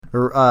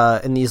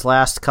in these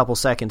last couple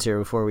seconds here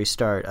before we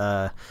start,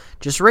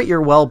 just rate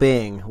your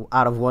well-being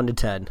out of 1 to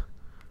 10.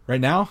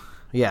 Right now?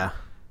 Yeah.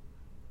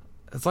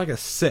 It's like a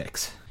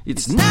 6.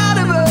 It's not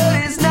a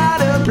bird, it's not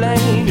a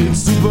plane,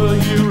 it's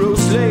Superhero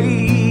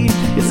Slate.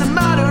 It's a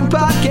modern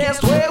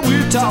podcast where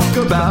we talk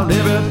about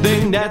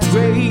everything that's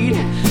great,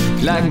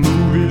 like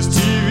movies,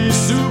 TV,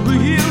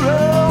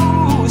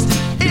 superheroes.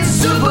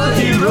 It's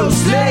Superhero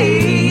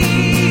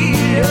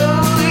Slate,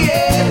 oh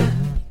yeah.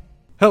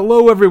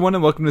 Hello everyone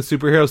and welcome to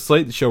Superhero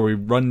Slate, the show where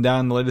we run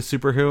down the latest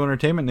superhero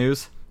entertainment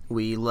news.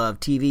 We love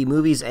TV,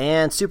 movies,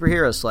 and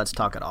superheroes, so let's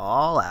talk it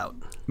all out.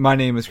 My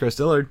name is Chris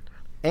Dillard.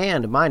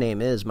 And my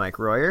name is Mike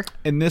Royer.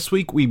 And this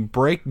week we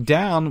break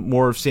down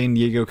more of San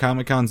Diego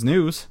Comic-Con's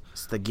news.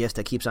 It's the gift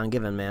that keeps on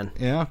giving, man.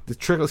 Yeah, it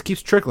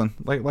keeps trickling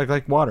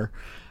like water.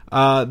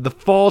 The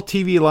fall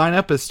TV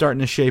lineup is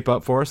starting to shape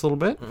up for us a little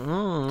bit.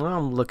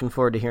 I'm looking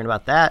forward to hearing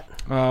about that.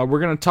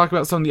 We're going to talk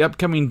about some of the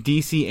upcoming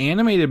DC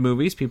animated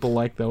movies. People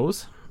like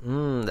those.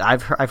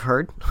 I've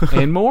heard.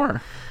 And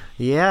more.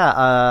 Yeah,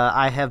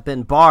 I have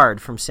been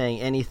barred from saying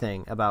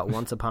anything about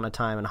Once Upon a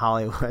Time in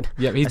Hollywood.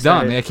 Yeah, he's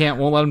done.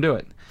 Won't let him do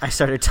it. I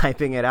started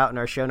typing it out in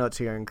our show notes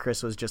here, and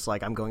Chris was just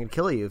like, I'm going to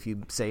kill you if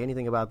you say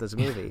anything about this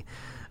movie.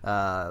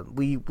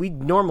 We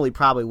normally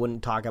probably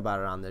wouldn't talk about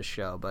it on this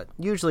show, but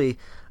usually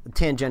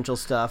tangential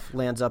stuff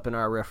lands up in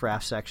our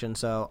riff-raff section,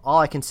 so all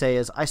I can say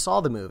is I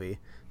saw the movie.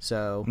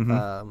 So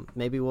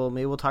maybe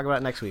we'll talk about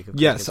it next week.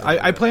 Yes,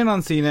 I plan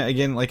on seeing it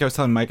again. Like I was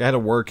telling Mike, I had to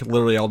work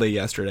literally all day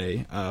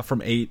yesterday,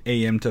 from 8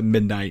 a.m. to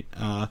midnight.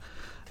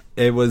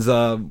 It was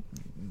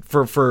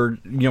for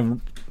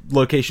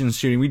location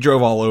shooting. We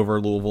drove all over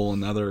Louisville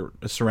and other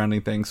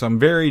surrounding things. So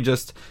I'm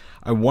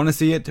I want to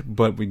see it,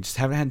 but we just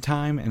haven't had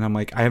time. And I'm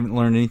like, I haven't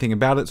learned anything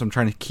about it, so I'm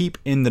trying to keep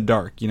in the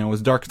dark.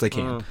 As dark as I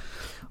can.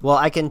 Well,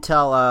 I can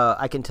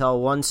tell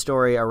one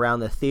story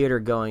around the theater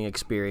going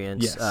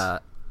experience. Yes.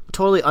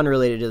 Totally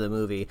unrelated to the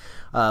movie,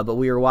 but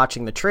we were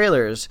watching the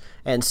trailers,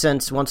 and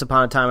since Once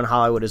Upon a Time in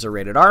Hollywood is a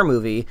rated R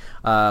movie,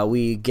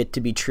 we get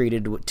to be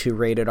treated to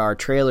rated R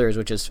trailers,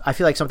 which is, I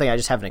feel like, something I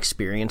just haven't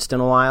experienced in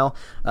a while,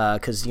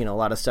 because a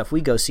lot of stuff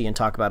we go see and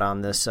talk about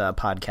on this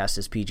podcast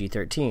is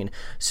PG-13.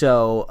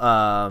 So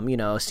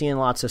seeing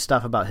lots of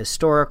stuff about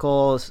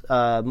historical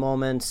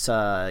moments,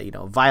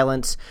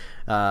 violence,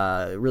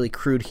 really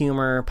crude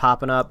humor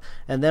popping up,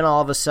 and then all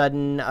of a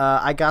sudden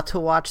I got to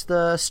watch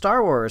the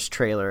Star Wars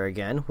trailer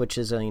again, which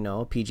is a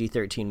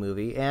PG-13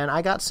 movie, and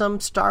I got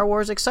some Star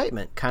Wars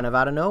excitement kind of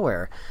out of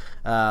nowhere.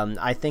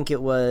 I think it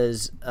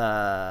was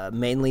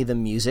mainly the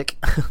music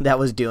that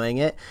was doing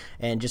it,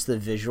 and just the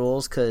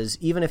visuals, because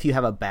even if you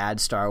have a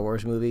bad Star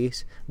Wars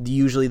movies,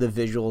 usually the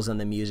visuals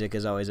and the music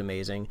is always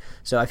amazing.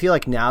 So I feel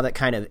like now that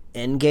kind of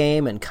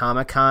Endgame and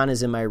Comic-Con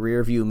is in my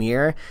rear view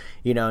mirror,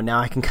 now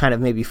I can kind of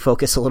maybe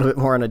focus a little bit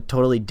more on a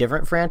totally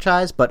different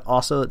franchise, but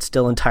also it's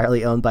still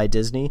entirely owned by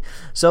Disney.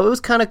 So it was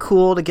kind of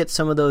cool to get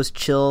some of those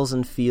chills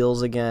and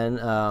feels again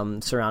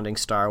surrounding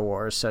Star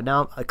Wars. So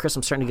now, Chris,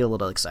 I'm starting to get a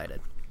little excited.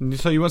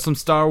 So you want some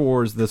Star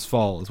Wars this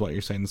fall, is what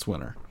you're saying, this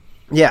winter?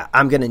 Yeah,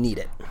 I'm gonna need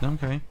it.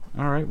 Okay,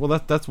 all right. Well,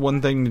 that's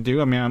one thing to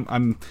do. I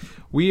mean,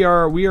 we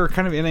are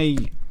kind of in a,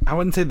 I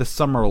wouldn't say the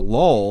summer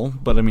lull,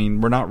 but I mean,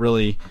 we're not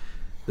really.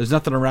 There's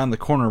nothing around the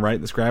corner, right,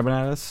 that's grabbing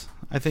at us,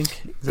 I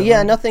think.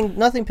 Yeah, right?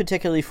 Nothing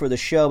particularly for the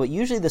show, but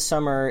usually the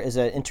summer is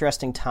an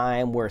interesting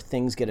time where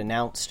things get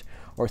announced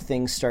or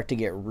things start to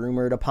get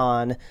rumored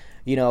upon.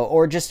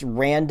 Or just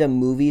random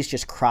movies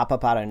just crop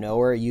up out of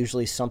nowhere,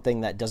 usually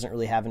something that doesn't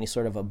really have any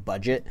sort of a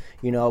budget,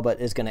 but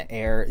is going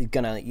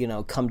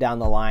to come down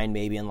the line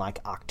maybe in like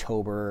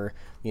October,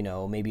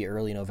 maybe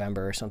early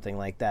November or something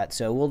like that.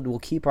 So we'll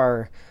keep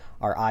our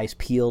eyes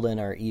peeled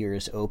and our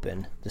ears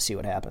open to see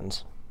what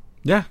happens.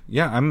 Yeah,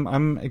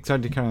 I'm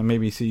excited to kind of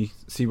maybe see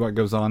what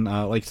goes on.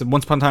 Like I said,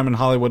 Once Upon a Time in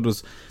Hollywood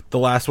was the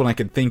last one I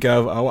could think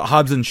of.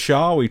 Hobbs and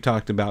Shaw we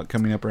talked about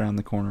coming up around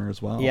the corner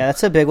as well. Yeah,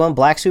 that's a big one.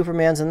 Black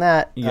Superman's in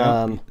that.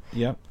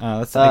 Yep.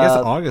 I guess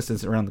August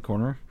is around the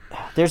corner.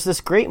 There's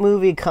this great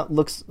movie. It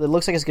looks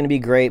like it's going to be a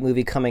great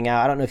movie coming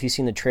out. I don't know if you've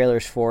seen the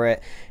trailers for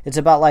it. It's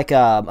about like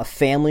a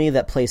family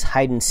that plays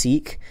hide and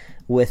seek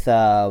with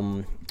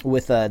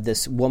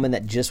this woman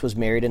that just was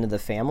married into the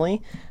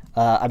family.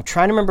 I'm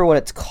trying to remember what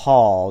it's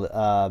called.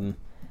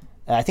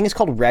 I think it's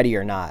called Ready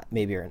or Not,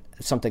 maybe, or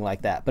something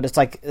like that. But it's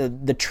like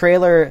the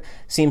trailer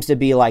seems to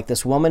be like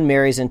this woman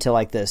marries into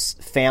like this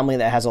family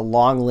that has a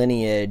long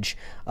lineage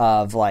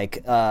of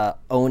like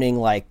owning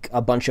like a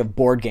bunch of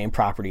board game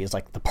properties,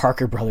 like the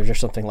Parker Brothers or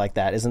something like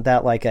that. Isn't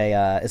that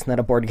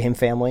a board game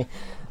family?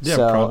 Yeah,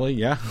 probably.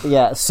 Yeah.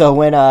 Yeah. So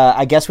when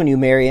I guess when you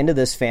marry into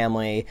this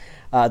family,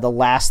 the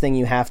last thing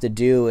you have to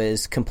do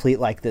is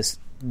complete like this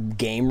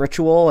game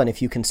ritual, and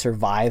if you can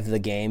survive the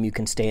game, you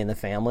can stay in the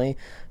family.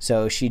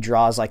 So she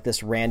draws like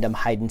this random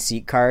hide and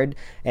seek card,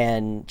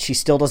 and she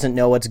still doesn't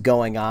know what's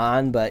going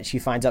on, but she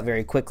finds out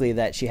very quickly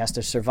that she has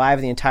to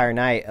survive the entire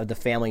night of the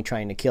family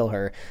trying to kill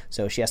her.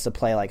 So she has to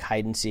play like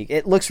hide and seek.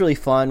 It looks really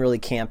fun, really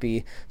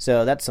campy.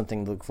 So that's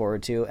something to look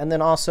forward to. And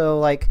then also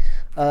like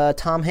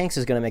Tom Hanks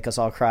is going to make us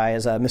all cry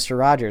as Mr.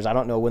 Rogers. I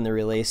don't know when the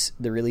release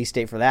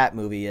date for that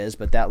movie is,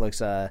 but that looks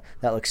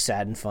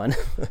sad and fun.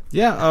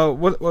 Yeah.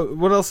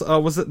 What else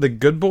was it? The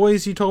Good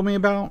Boys you told me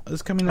about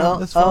is coming out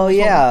this fall. Oh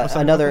yeah,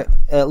 another.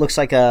 It looks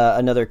like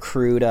another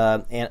crude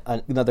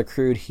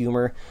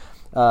humor.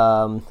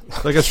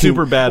 Like a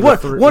super bad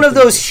one of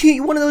those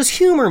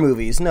humor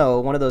movies. No,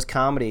 one of those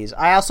comedies.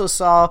 I also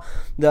saw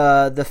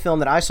the film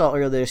that I saw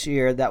earlier this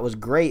year that was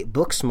great.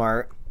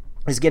 Booksmart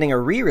is getting a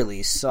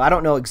re-release, so I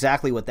don't know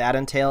exactly what that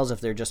entails.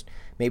 If they're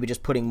maybe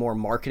just putting more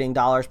marketing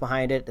dollars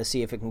behind it to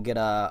see if it can get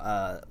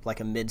a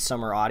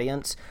midsummer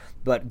audience.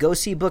 But go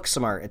see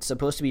Booksmart. It's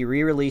supposed to be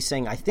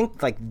re-releasing, I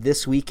think, like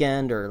this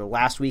weekend or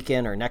last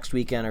weekend or next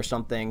weekend or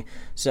something.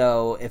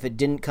 So if it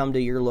didn't come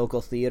to your local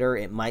theater,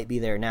 it might be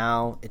there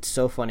now. It's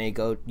so funny.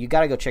 You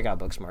got to go check out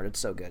Booksmart. It's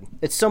so good.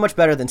 It's so much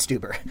better than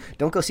Stuber.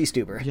 Don't go see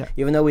Stuber. Yeah.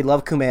 Even though we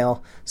love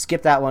Kumail,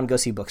 skip that one. Go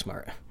see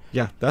Booksmart.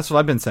 Yeah, that's what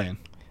I've been saying.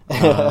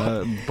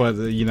 But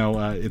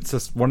it's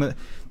just one of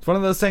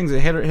those things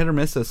that hit or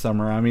miss this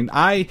summer. I mean,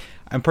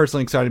 I'm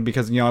personally excited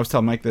because I was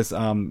telling Mike this.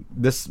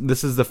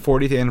 This is the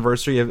 40th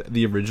anniversary of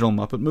the original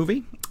Muppet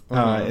movie,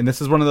 and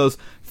this is one of those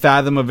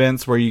Fathom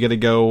events where you get to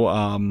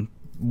go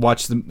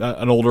watch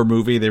an older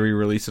movie. They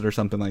re-release it or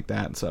something like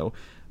that. So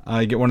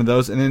I get one of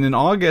those, and then in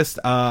August,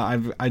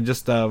 I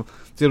just was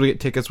able to get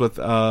tickets with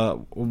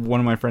one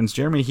of my friends,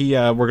 Jeremy.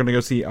 We're going to go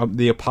see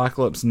the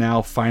Apocalypse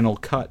Now Final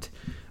Cut.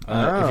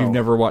 If you've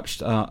never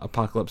watched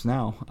Apocalypse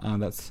Now,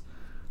 it's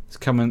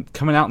coming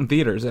out in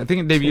theaters. I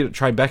think it debuted at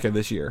Tribeca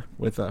this year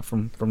with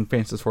from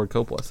Francis Ford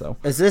Coppola. So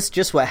is this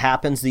just what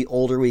happens? The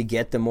older we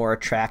get, the more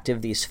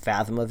attractive these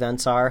Fathom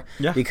events are.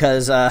 Yeah.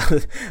 Because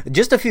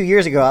just a few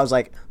years ago, I was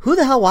like, "Who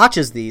the hell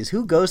watches these?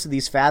 Who goes to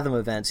these Fathom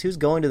events? Who's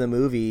going to the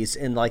movies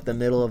in like the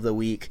middle of the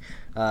week?"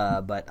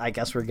 But I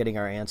guess we're getting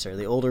our answer.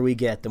 The older we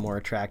get, the more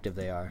attractive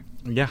they are.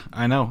 Yeah,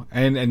 I know.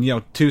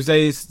 And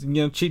Tuesdays,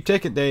 cheap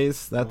ticket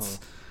days.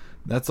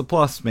 That's a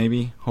plus,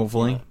 maybe,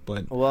 hopefully. Yeah.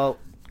 But well,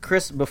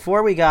 Chris,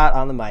 before we got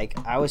on the mic,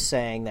 I was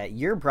saying that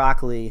your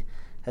broccoli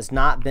has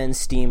not been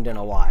steamed in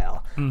a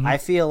while. Mm-hmm. I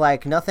feel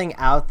like nothing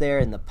out there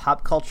in the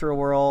pop culture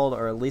world,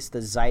 or at least the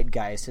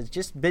zeitgeist, has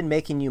just been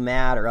making you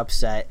mad or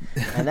upset.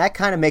 And that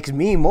kind of makes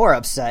me more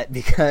upset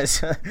because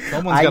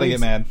someone's got to get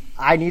mad.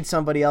 I need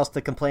somebody else to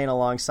complain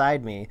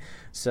alongside me.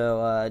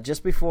 So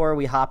just before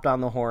we hopped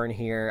on the horn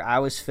here, I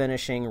was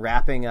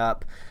wrapping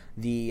up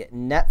the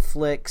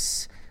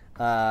Netflix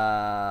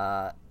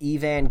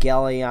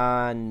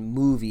Evangelion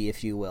movie,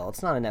 if you will.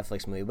 It's not a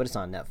Netflix movie, but it's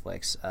on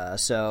Netflix.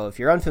 So if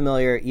you're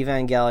unfamiliar,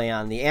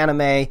 Evangelion, the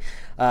anime,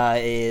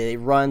 it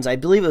runs, I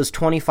believe it was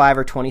 25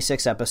 or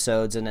 26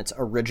 episodes in its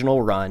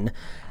original run.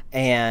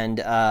 And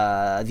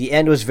the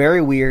end was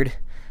very weird,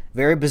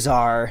 very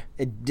bizarre.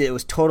 It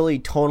was totally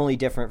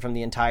different from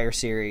the entire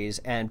series.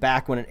 And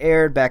back when it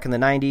aired, back in the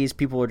 90s,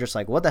 people were just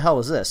like, what the hell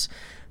is this?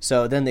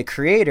 So then the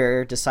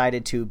creator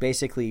decided to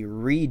basically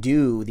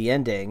redo the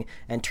ending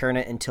and turn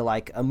it into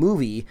like a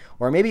movie,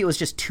 or maybe it was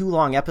just 2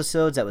 long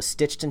episodes that was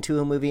stitched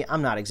into a movie.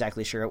 I'm not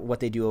exactly sure what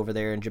they do over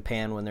there in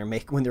Japan when they're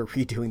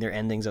redoing their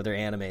endings of their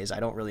animes. I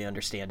don't really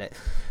understand it.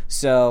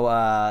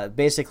 So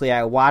basically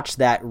I watched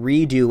that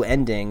redo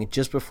ending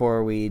just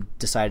before we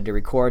decided to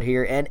record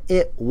here, and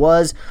it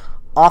was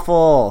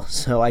awful.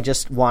 So I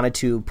just wanted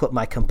to put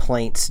my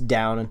complaints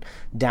down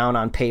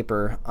on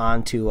paper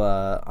onto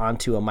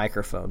a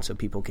microphone so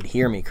people could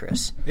hear me,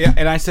 Chris. Yeah,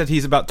 and I said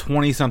he's about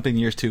 20-something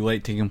years too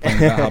late to complain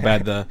about how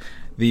bad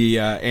the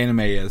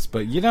anime is.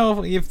 But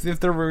if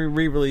they're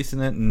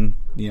re-releasing it, and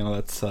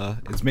that's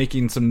it's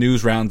making some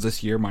news rounds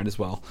this year, might as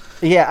well.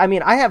 Yeah, I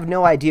mean, I have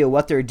no idea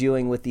what they're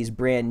doing with these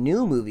brand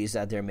new movies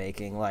that they're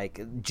making.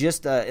 Like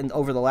just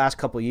over the last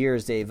couple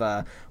years, they've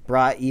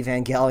brought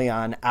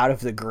Evangelion out of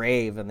the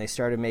grave, and they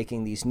started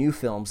making these new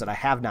films that I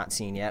have not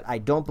seen yet. I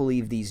don't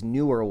believe these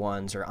newer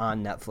ones are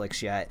on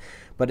Netflix yet,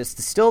 but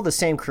it's still the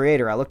same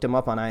creator. I looked him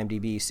up on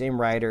IMDb,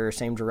 same writer,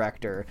 same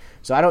director.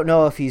 So I don't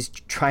know if he's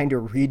trying to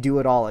redo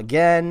it all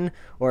again,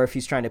 or if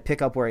he's trying to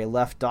pick up where he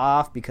left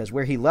off, because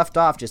where he left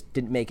off just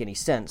didn't make any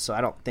sense. So I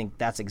don't think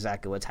that's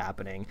exactly what's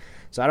happening.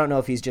 So I don't know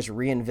if he's just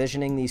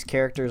re-envisioning these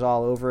characters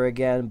all over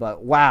again,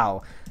 but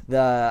wow.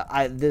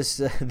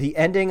 The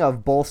ending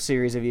of both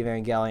series of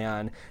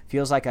Evangelion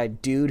feels like a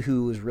dude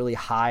who was really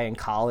high in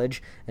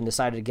college and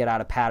decided to get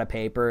out a pad of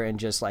paper and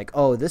just like,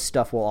 oh, this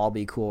stuff will all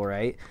be cool,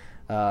 right?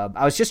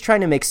 I was just trying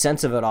to make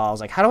sense of it all. I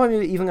was like, how am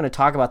I even going to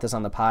talk about this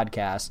on the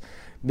podcast?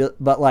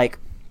 But like,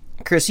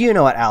 Chris, you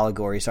know what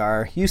allegories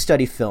are. You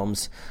study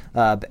films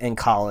in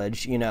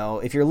college. You know,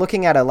 if you're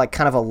looking at a like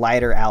kind of a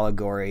lighter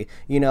allegory,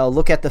 you know,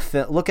 look at the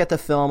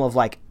film of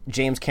like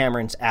James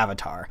Cameron's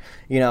Avatar.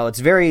 You know, it's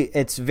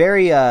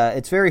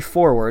very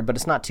forward, but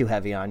it's not too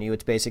heavy on you.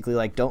 It's basically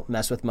like, don't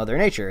mess with Mother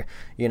Nature.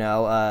 You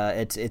know,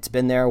 it's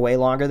been there way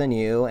longer than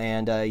you,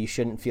 and you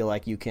shouldn't feel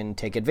like you can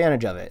take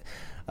advantage of it.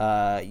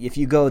 If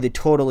you go the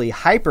totally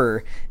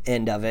hyper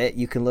end of it,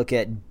 you can look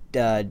at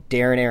Darren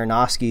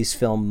Aronofsky's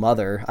film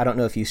Mother. I don't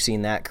know if you've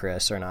seen that,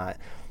 Chris, or not,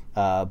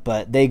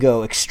 but they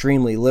go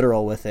extremely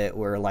literal with it,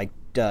 where like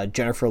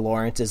Jennifer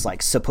Lawrence is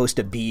like supposed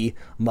to be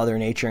Mother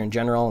Nature in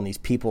general, and these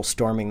people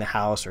storming the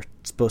house are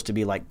supposed to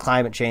be like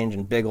climate change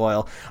and big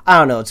oil. I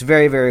don't know, it's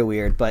very, very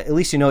weird, but at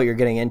least you know what you're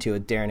getting into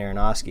with Darren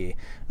Aronofsky.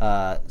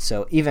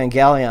 So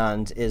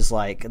Evangelion is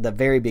like the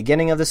very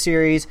beginning of the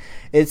series.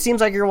 It seems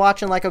like you're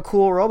watching like a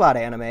cool robot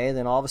anime,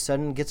 then all of a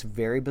sudden it gets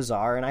very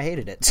bizarre, and I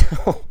hated it.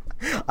 So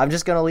I'm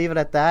just going to leave it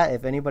at that.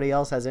 If anybody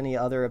else has any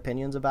other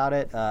opinions about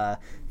it,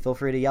 feel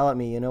free to yell at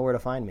me. You know where to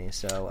find me.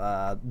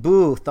 So,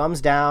 boo,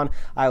 thumbs down.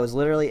 I was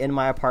literally in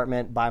my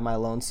apartment by my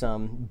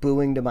lonesome,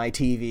 booing to my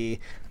TV.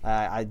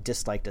 I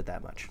disliked it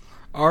that much.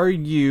 Are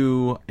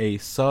you a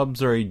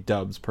subs or a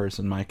dubs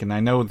person, Mike? And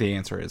I know what the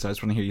answer is. I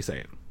just want to hear you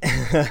say it.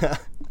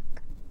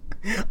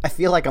 I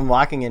feel like I'm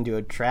walking into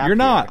a trap. You're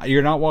not. Here.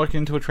 You're not walking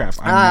into a trap.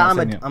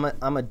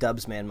 I'm a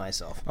dubs man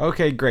myself.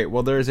 Okay, great.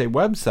 Well, there's a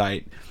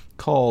website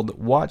called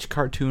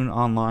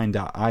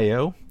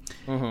watchcartoononline.io,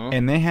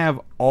 and they have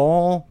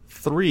all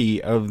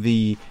 3 of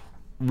the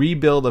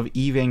rebuild of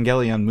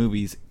Evangelion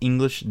movies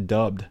English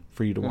dubbed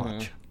for you to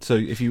watch. So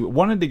if you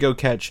wanted to go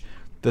catch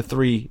the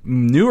 3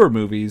 newer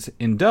movies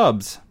in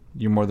dubs,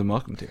 you're more than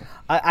welcome to.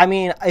 I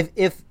mean,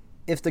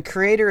 if the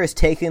creator is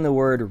taking the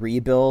word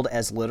rebuild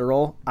as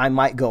literal, I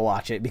might go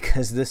watch it,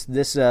 because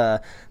this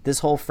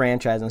whole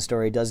franchise and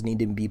story does need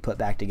to be put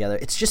back together.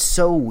 It's just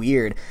so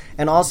weird.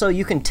 And also I'll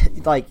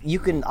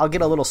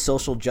get a little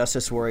social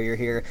justice warrior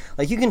here.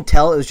 Like, you can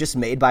tell it was just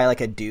made by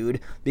like a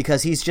dude,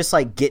 because he's just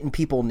like getting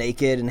people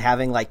naked and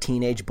having like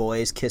teenage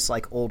boys kiss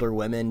like older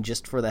women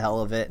just for the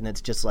hell of it. And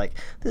it's just like,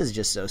 this is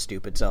just so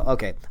stupid. So,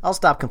 okay, I'll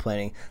stop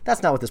complaining.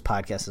 That's not what this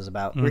podcast is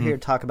about. We're here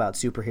to talk about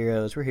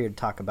superheroes. We're here to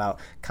talk about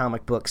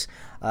comic books.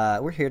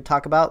 We're here to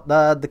talk about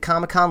the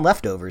Comic-Con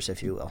leftovers,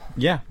 if you will.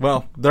 Yeah,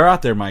 well, they're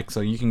out there, Mike,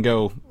 so you can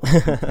go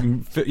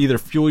either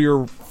fuel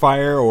your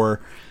fire or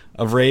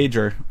of rage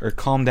or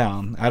calm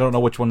down. I don't know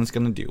which one it's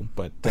going to do,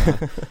 but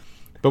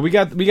we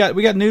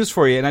got news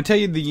for you. And I tell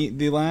you,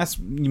 the last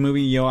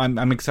movie, you know,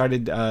 I'm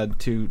excited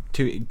to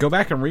go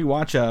back and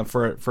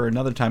rewatch for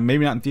another time.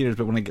 Maybe not in theaters,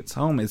 but when it gets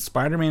home, is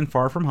Spider-Man: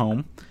 Far From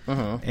Home.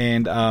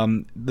 And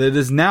that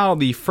is now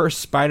the first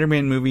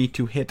Spider-Man movie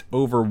to hit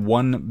over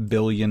 $1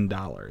 billion.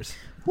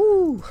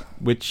 Woo!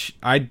 Which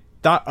I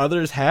thought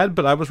others had,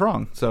 but I was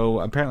wrong.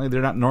 So apparently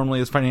they're not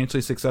normally as financially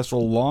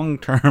successful long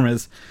term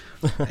as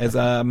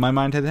my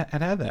mind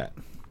had that.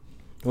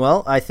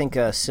 Well, I think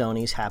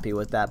Sony's happy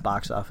with that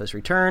box office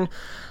return.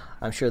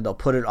 I'm sure they'll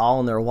put it all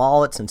in their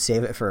wallets and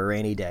save it for a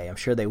rainy day. I'm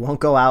sure they won't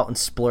go out and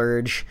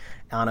splurge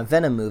on a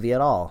Venom movie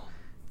at all.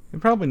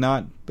 Probably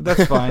not, but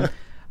that's fine.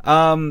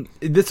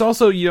 This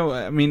also, you know,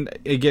 I mean,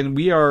 again,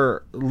 we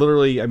are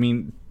literally, I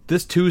mean,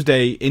 this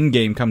Tuesday,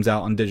 Endgame comes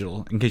out on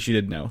digital, in case you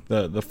didn't know,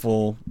 the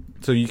full,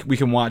 so we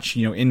can watch,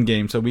 you know,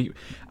 Endgame. So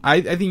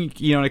I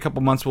think, you know, in a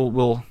couple months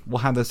we'll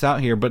have this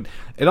out here. But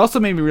it also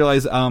made me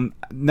realize,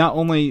 not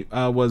only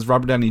was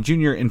Robert Downey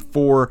Jr. in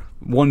 4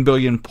 $1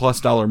 billion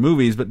plus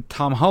movies, but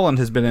Tom Holland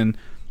has been in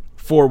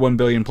 4 $1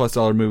 billion plus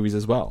movies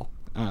as well.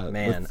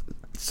 Man.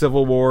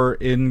 Civil War,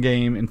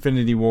 Endgame,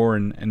 Infinity War,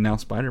 and now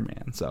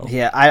Spider-Man. So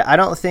yeah, I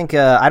don't think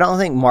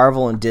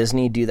Marvel and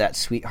Disney do that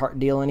sweetheart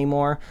deal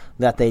anymore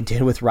that they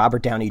did with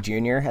Robert Downey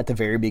Jr. at the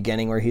very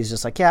beginning, where he's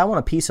just like, yeah, I want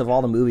a piece of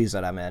all the movies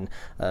that I'm in.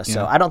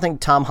 So I don't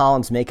think Tom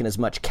Holland's making as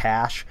much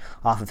cash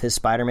off of his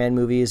Spider-Man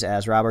movies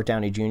as Robert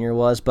Downey Jr.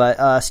 was,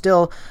 but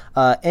still,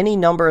 any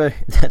number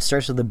that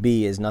starts with a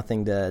B is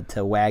nothing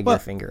to wag your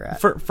finger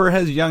at. For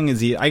as young as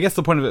he, I guess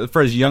the point of it,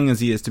 for as young as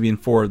he is to be in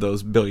 4 of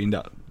those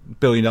 $1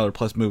 billion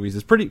plus movies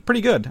is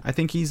pretty good. I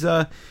think he's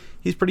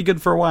pretty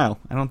good for a while.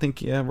 I don't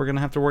think we're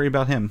gonna have to worry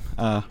about him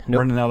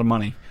running out of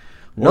money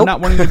or not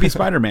wanting to be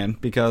Spider-Man,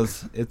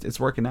 because it's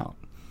working out.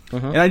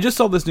 And I just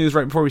saw this news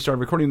right before we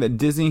started recording that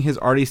Disney has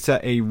already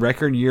set a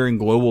record year in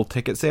global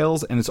ticket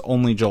sales, and it's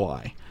only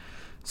July.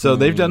 So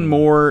they've done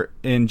more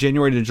in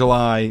January to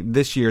July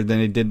this year than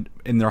they did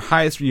in their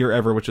highest year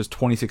ever, which was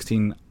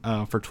 2016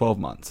 for 12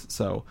 months.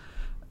 So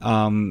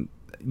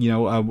you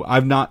know,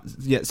 I've not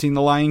yet seen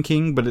The Lion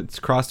King, but it's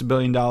crossed $1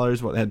 billion.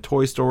 What had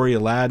Toy Story,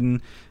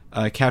 Aladdin,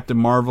 Captain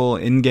Marvel,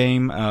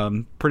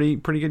 Endgame. Pretty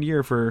good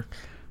year for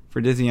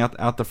Disney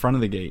out the front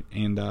of the gate.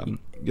 And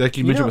like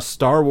you mentioned, with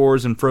Star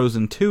Wars and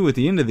Frozen 2 at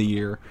the end of the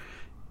year,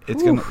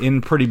 it's going to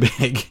end pretty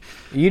big.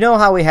 You know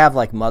how we have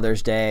like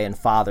Mother's Day and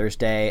Father's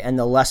Day and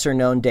the lesser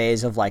known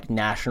days of like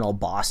National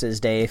Bosses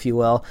Day, if you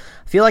will.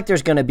 I feel like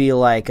there's going to be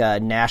like a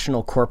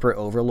National Corporate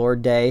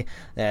Overlord Day.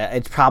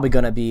 It's probably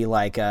going to be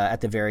like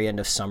at the very end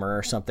of summer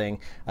or something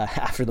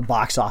after the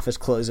box office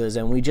closes,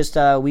 and we just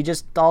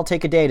all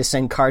take a day to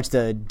send cards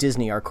to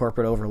Disney, our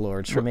corporate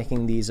overlords, for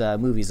making these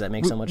movies that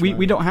make so much money.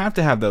 We don't have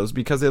to have those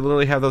because they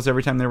literally have those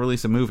every time they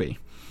release a movie.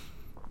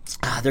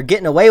 They're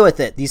getting away with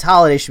it. These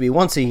holidays should be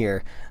once a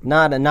year,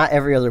 not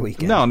every other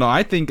weekend. No,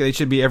 I think they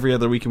should be every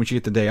other weekend when you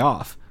get the day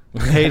off.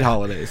 Paid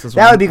holidays.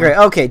 That would be great.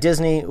 Okay,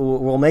 Disney,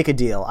 we'll make a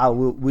deal.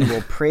 We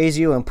will praise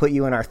you and put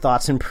you in our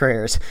thoughts and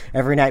prayers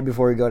every night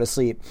before we go to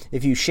sleep.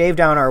 If you shave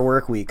down our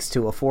work weeks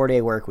to a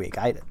 4-day work week,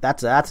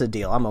 that's a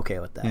deal. I'm okay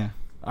with that. Yeah,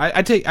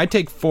 I take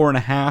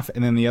 4.5,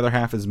 and then the other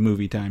half is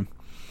movie time.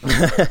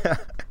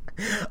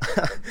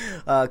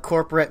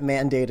 Corporate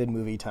mandated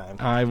movie time.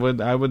 I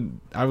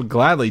would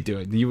gladly do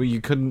it.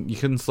 You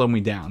couldn't slow me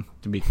down,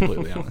 to be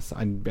completely honest.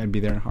 I'd be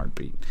there in a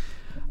heartbeat.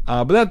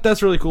 But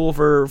that's really cool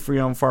for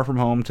Far From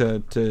Home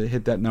to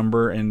hit that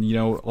number, and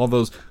all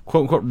those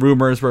quote unquote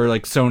rumors where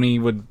like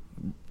Sony would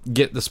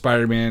get the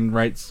Spider-Man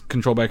rights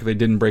control back if they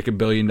didn't break $1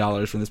 billion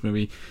from this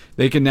movie.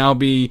 They can now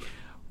be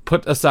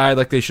put aside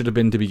like they should have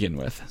been to begin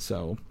with.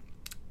 So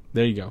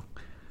there you go.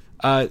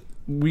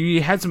 We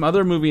had some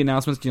other movie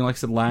announcements, like I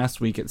said, last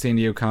week at San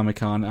Diego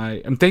Comic-Con.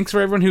 And thanks for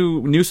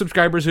everyone new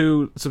subscribers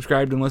who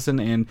subscribed and listened,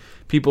 and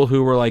people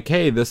who were like,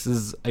 hey, this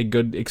is a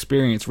good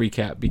experience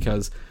recap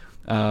because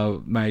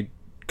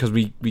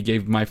we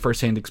gave my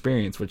first-hand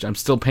experience, which I'm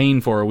still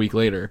paying for a week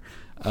later,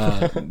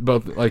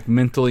 both like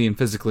mentally and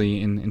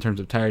physically in terms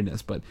of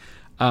tiredness. But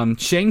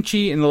Shang-Chi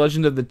and the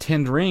Legend of the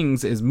Ten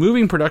Rings is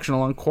moving production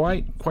along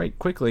quite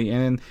quickly,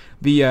 and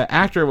the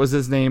actor was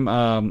his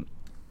name.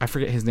 I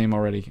forget his name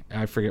already.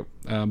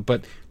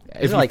 But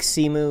is it like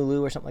Simu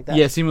Liu or something like that?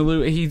 Yeah, Simu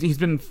Liu. He's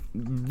been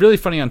really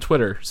funny on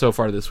Twitter so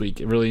far this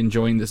week. Really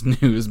enjoying this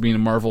news, being a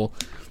Marvel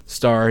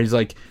star. He's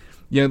like,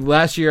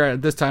 last year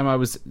at this time I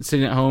was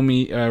sitting at home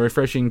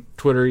refreshing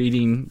Twitter,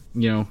 eating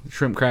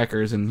shrimp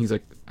crackers, and he's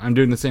like, I'm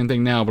doing the same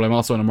thing now, but I'm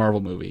also in a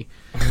Marvel movie.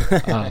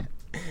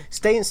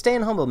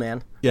 Staying humble,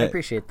 man. Yeah, I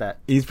appreciate that.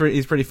 He's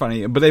pretty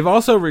funny. But they've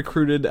also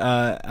recruited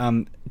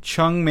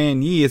Chung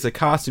Man Yi as a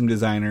costume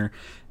designer.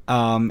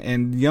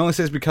 And he only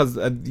says because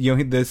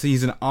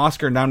he's an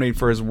Oscar nominated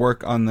for his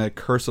work on The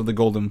Curse of the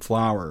Golden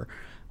Flower.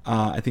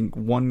 I think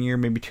 1 year,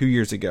 maybe 2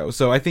 years ago.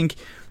 So I think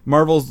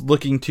Marvel's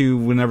looking to,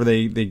 whenever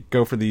they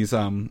go for these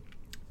outside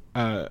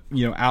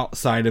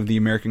of the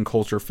American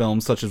culture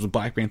films, such as with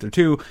Black Panther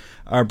 2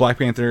 or Black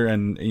Panther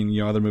and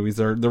other movies,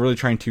 they're really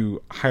trying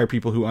to hire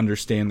people who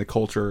understand the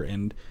culture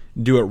and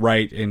do it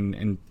right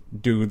and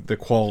do the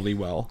quality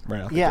well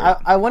right out. Yeah,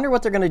 I wonder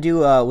what they're going to do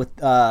with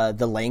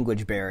the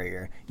language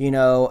barrier.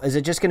 Is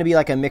it just going to be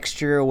like a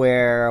mixture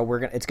where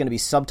it's going to be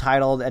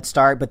subtitled at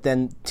start, but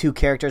then two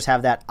characters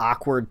have that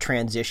awkward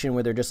transition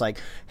where they're just like,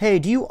 hey,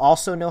 do you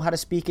also know how to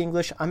speak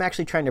English? I'm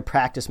actually trying to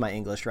practice my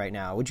English right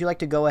now. Would you like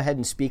to go ahead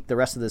and speak the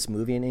rest of this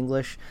movie in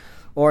English?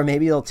 Or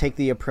maybe they'll take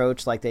the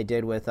approach like they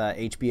did with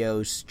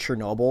HBO's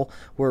Chernobyl,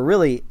 where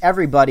really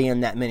everybody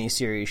in that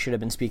miniseries should have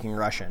been speaking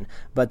Russian,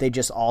 but they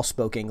just all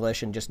spoke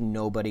English and just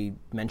nobody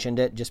mentioned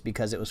it just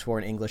because it was for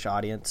an English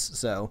audience.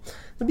 So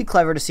it'd be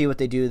clever to see what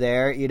they do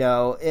there.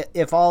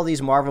 If all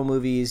these Marvel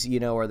movies,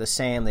 are the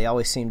same, they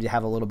always seem to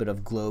have a little bit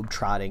of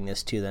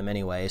globe-trottingness to them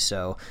anyway.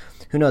 So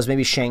who knows?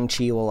 Maybe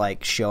Shang-Chi will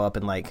like show up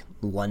in like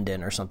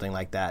London or something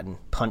like that and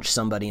punch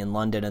somebody in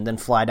London and then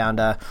fly down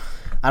to,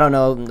 I don't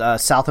know,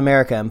 South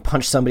America and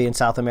punch somebody in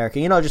South America.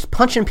 Just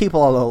punching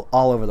people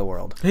all over the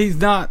world. He's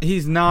not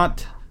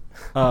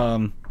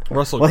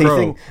Russell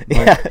Crowe.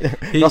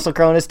 Russell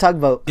Crowe in his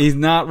tugboat. He's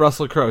not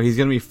Russell Crowe. He's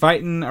going to be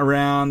fighting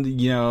around,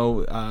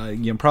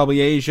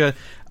 probably Asia.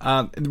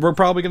 We're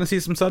probably going to see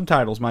some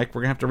subtitles, Mike.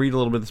 We're going to have to read a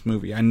little bit of this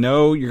movie. I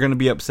know you're going to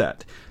be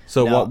upset.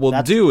 So what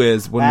we'll do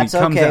is when it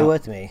comes out,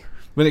 with me.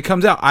 When it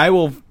comes out, I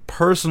will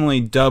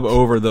personally dub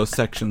over those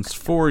sections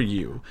for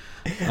you.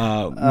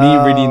 Me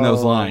reading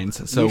those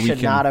lines, so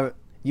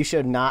you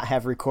should not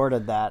have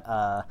recorded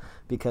that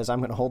because I'm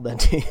going to hold that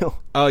to you.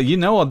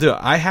 I'll do it.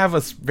 I have a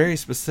very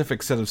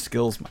specific set of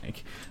skills,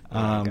 Mike.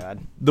 Oh my God.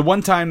 The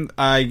one time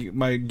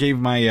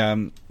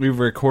we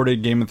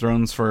recorded Game of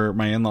Thrones for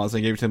my in-laws. I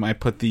gave it to them. I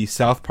put the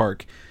South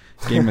Park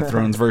Game of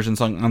Thrones version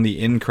song on the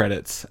end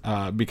credits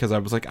because I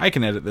was like, I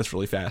can edit this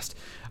really fast.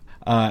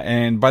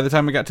 And by the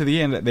time we got to the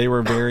end, they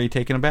were very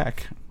taken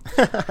aback.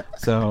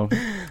 So,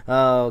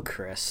 oh,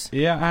 Chris.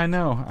 Yeah, I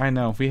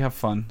know. We have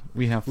fun.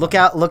 Look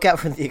out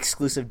for the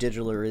exclusive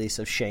digital release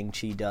of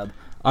Shang-Chi dub.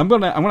 I'm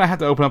gonna have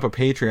to open up a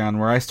Patreon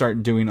where I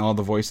start doing all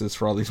the voices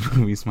for all these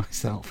movies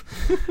myself.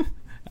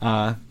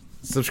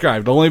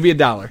 Subscribe. It'll only be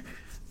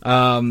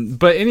 $1.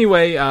 But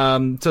anyway,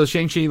 so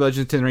Shang-Chi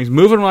Legend of the Ten Rings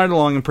moving right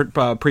along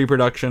in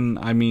pre-production.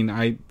 I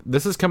mean,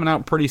 this is coming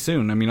out pretty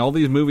soon. I mean, all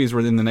these movies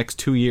were in the next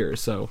 2 years,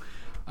 so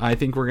I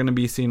think we're going to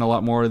be seeing a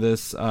lot more of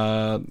this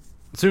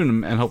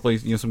soon, and hopefully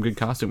some good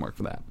costume work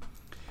for that.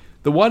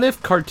 the What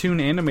If cartoon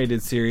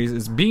animated series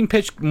is being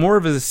pitched more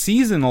of as a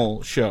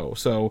seasonal show.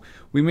 So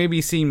we may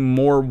be seeing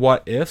more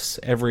What Ifs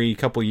every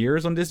couple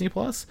years on Disney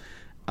Plus,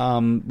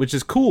 which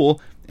is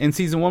cool. And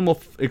season 1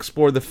 will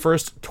explore the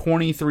first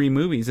 23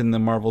 movies in the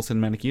Marvel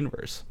Cinematic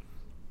Universe.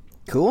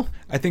 Cool.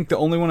 I think the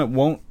only one it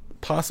won't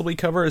possibly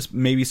cover is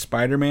maybe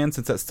Spider-Man,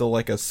 since that's still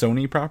like a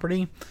Sony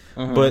property.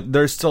 But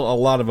there's still a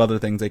lot of other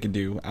things they could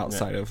do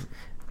outside of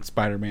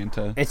Spider-Man.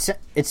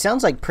 It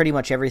sounds like pretty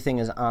much everything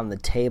is on the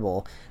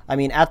table. I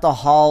mean, at the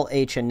Hall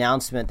H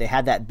announcement, they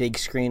had that big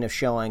screen of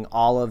showing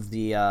all of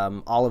the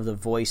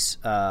voice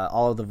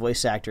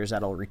actors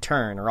that'll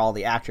return, or all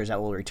the actors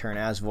that will return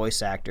as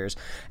voice actors.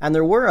 And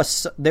there were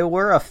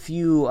a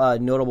few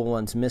notable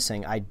ones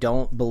missing. I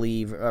don't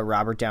believe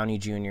Robert Downey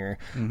Jr.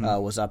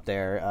 Was up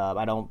there.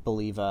 I don't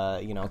believe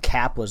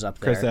Cap was up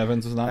there. Chris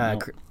Evans was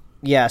not.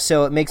 Yeah,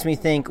 so it makes me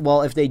think,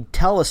 well, if they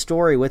tell a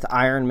story with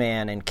Iron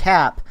Man and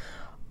Cap,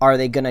 are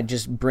they going to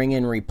just bring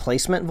in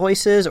replacement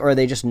voices, or are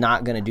they just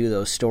not going to do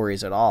those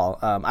stories at all?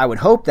 I would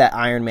hope that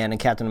Iron Man and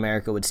Captain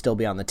America would still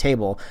be on the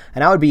table,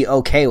 and I would be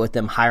okay with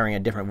them hiring a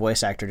different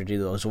voice actor to do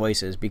those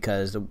voices,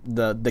 because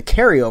the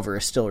carryover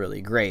is still really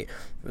great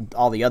with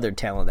all the other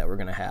talent that we're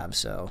going to have.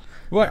 So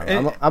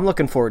I'm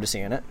looking forward to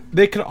seeing it.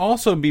 They could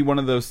also be one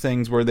of those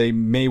things where they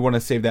may want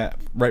to save that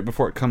right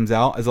before it comes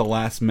out as a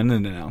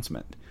last-minute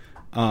announcement.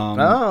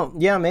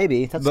 Yeah,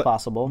 maybe that's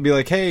possible. Be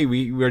like, hey,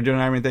 we're doing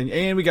Iron Man thing,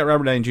 and we got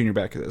Robert Downey Jr.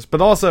 back at this.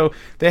 But also,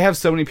 they have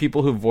so many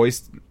people who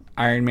voiced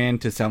Iron Man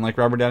to sound like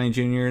Robert Downey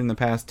Jr. in the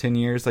past 10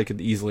 years. They could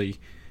easily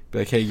be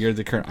like, hey, you're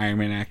the current Iron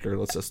Man actor.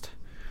 Let's just.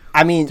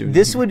 I mean,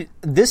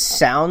 this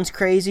sounds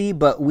crazy,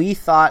 but we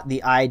thought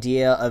the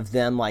idea of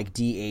them like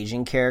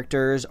de-aging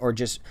characters, or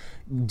just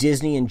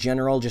Disney in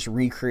general just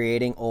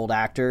recreating old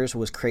actors,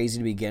 was crazy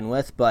to begin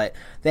with. But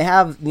they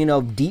have,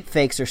 deep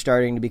fakes are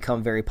starting to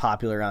become very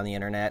popular on the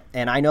internet,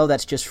 and I know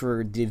that's just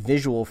for the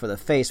visual, for the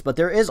face, but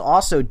there is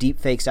also deep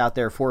fakes out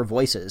there for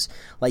voices.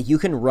 Like, you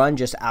can run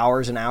just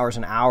hours and hours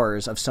and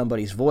hours of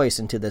somebody's voice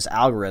into this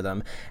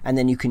algorithm, and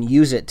then you can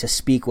use it to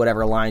speak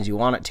whatever lines you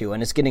want it to,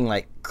 and it's getting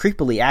like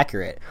creepily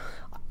accurate.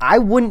 I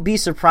wouldn't be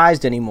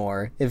surprised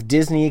anymore if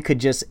Disney could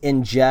just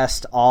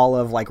ingest all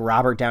of like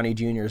Robert Downey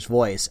Jr.'s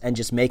voice and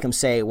just make him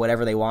say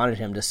whatever they wanted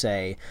him to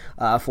say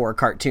for a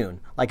cartoon.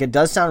 Like, it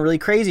does sound really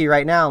crazy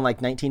right now in like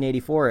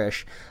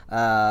 1984-ish,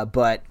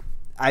 but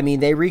I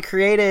mean, they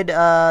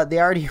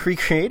already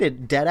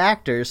recreated dead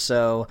actors,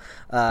 so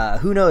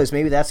who knows?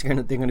 Maybe they're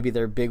going to be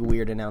their big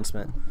weird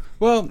announcement.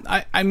 Well,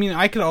 I mean,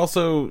 I could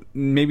also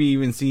maybe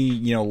even see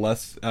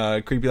less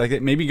creepy like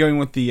that. Maybe going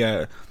with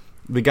the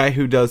guy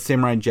who does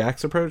Samurai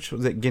Jack's approach.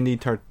 Was it Genndy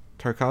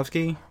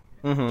Tartakovsky?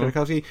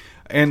 Tartakovsky,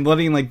 and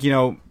letting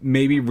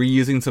maybe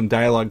reusing some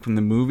dialogue from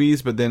the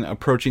movies, but then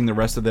approaching the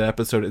rest of the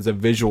episode as a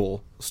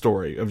visual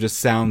story of just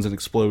sounds and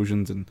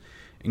explosions and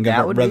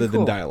rather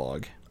than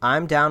dialogue.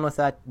 I'm down with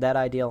that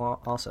idea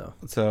also.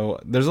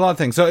 So there's a lot of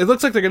things. So it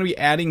looks like they're going to be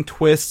adding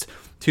twists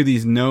to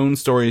these known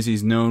stories,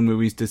 these known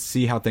movies, to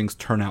see how things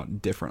turn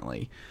out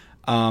differently.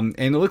 And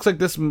it looks like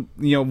this,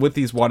 with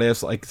these what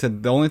ifs, like I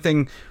said, the only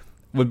thing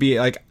would be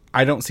like,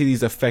 I don't see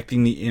these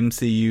affecting the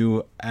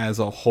MCU as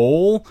a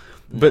whole,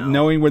 but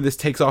knowing where this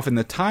takes off in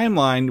the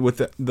timeline with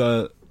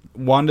the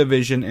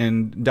WandaVision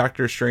and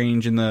Doctor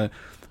Strange and the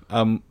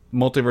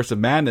Multiverse of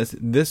Madness,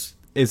 this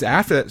is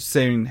after that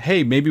saying,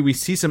 hey, maybe we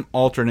see some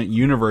alternate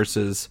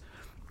universes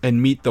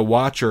and meet the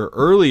Watcher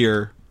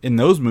earlier in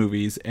those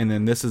movies, and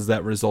then this is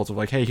that result of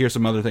like, hey, here's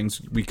some other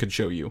things we could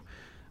show you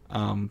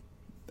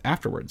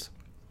afterwards.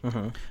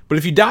 But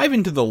if you dive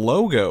into the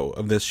logo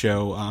of this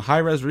show, High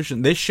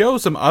Resolution, they show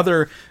some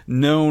other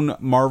known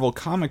Marvel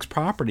Comics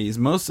properties.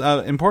 Most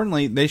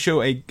importantly, they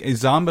show a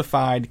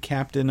zombified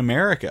Captain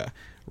America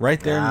right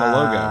there in the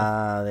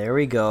logo. There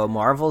we go.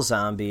 Marvel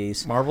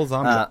Zombies.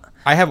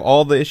 I have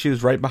all the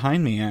issues right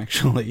behind me,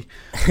 actually,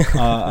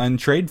 on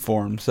trade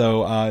form.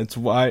 So it's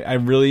why I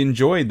really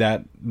enjoyed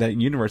that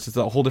universe. It's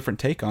a whole different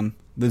take on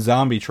the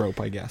zombie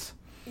trope, I guess.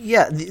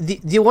 Yeah,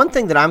 the one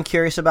thing that I'm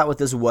curious about with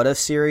this What If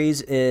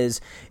series is,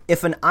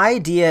 if an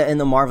idea in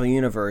the Marvel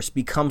Universe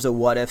becomes a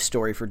what if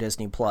story for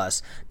Disney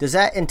Plus, does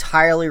that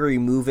entirely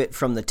remove it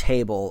from the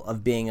table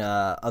of being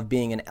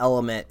an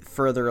element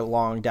further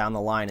along down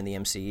the line in the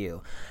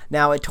MCU?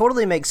 Now, it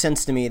totally makes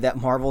sense to me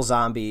that Marvel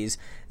Zombies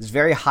is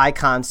very high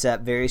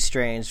concept, very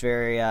strange,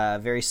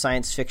 very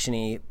science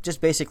fiction-y,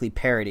 just basically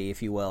parody,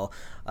 if you will.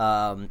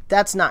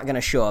 That's not going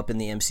to show up in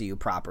the MCU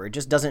proper. It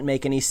just doesn't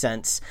make any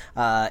sense.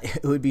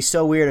 It would be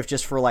so weird if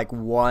just for like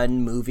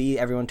one movie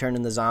everyone turned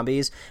into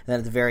zombies, and then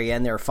at the very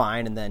end they were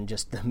fine, and then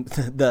just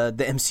the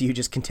MCU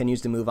just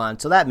continues to move on.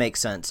 So that makes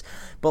sense.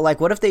 But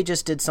like, what if they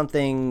just did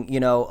something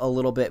a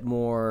little bit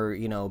more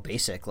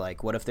basic?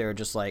 Like, what if they were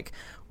just like,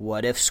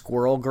 what if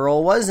Squirrel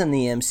Girl was in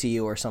the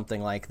MCU or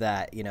something like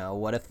that?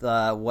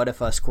 What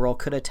if a squirrel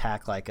could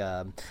attack like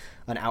a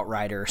an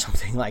Outrider or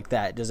something like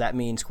that. Does that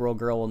mean Squirrel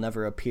Girl will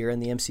never appear in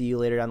the MCU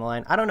later down the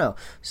line? I don't know.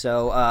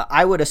 So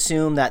I would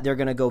assume that they're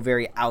going to go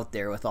very out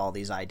there with all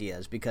these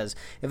ideas, because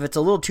if it's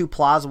a little too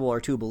plausible or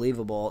too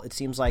believable, it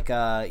seems like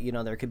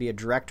there could be a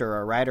director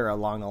or a writer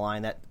along the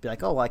line that be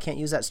like, oh, well, I can't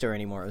use that story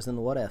anymore. It was in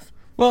the What If.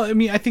 Well, I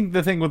mean, I think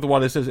the thing with the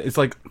What If is it's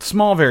like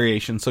small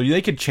variations, so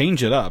they could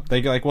change it up.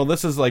 They go like, well,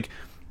 this is like,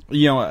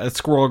 a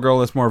Squirrel Girl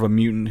that's more of a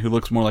mutant who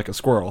looks more like a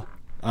squirrel.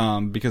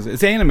 Because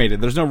it's animated,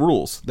 there's no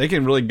rules. They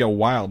can really go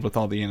wild with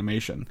all the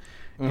animation,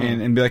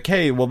 and be like,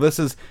 hey, well, this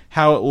is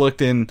how it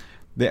looked in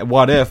the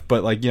What If,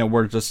 but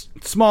we're just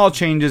small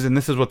changes, and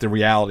this is what the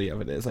reality of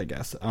it is, I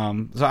guess.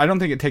 So I don't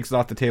think it takes it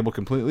off the table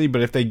completely,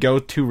 but if they go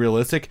too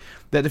realistic,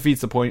 that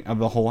defeats the point of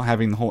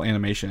having the whole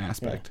animation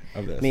aspect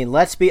of this. I mean,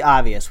 let's be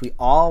obvious. We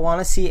all want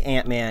to see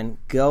Ant-Man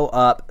go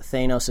up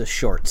Thanos'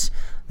 shorts.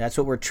 That's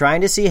what we're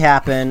trying to see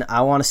happen.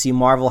 I want to see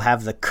Marvel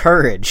have the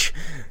courage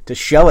to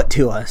show it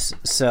to us.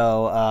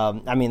 So,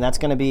 I mean, that's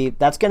gonna be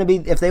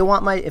if they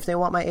want my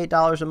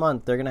 $8 a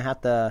month, they're gonna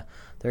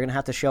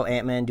have to show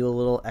Ant-Man do a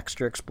little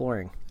extra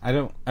exploring. I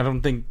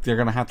don't think they're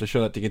gonna have to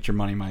show that to get your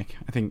money, Mike.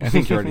 I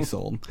think you're already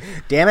sold.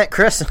 Damn it,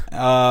 Chris.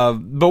 But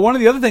one of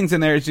the other things in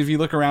there is, if you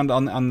look around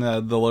on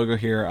the logo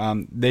here,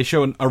 they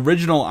show an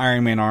original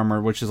Iron Man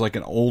armor, which is like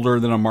an older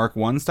than a Mark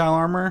I style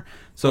armor.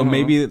 So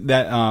maybe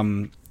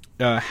that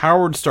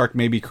Howard Stark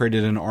maybe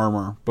created an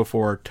armor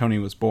before Tony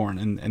was born,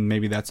 and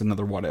maybe that's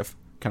another What If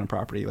kind of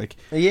property.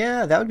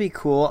 Yeah, that would be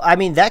cool. I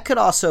mean, that could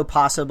also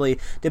possibly,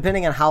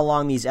 depending on how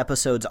long these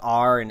episodes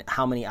are and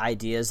how many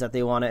ideas that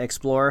they want to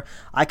explore,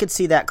 I could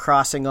see that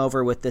crossing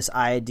over with this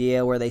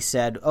idea where they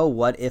said, oh,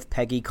 what if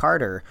Peggy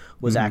Carter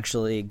was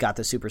actually got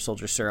the super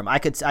soldier serum? I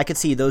could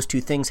see those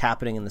two things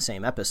happening in the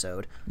same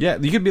episode. Yeah,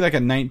 you could be like a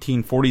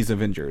 1940s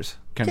Avengers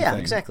kind of thing. Yeah,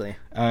 exactly.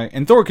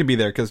 And Thor could be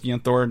there, because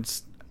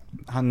Thor's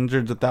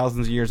hundreds of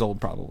thousands of years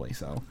old, probably.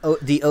 So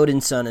the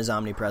Odin son is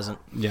omnipresent.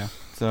 Yeah.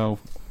 So,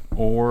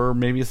 or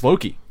maybe it's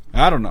Loki.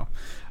 I don't know.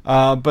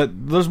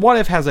 But there's What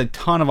If has a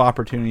ton of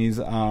opportunities,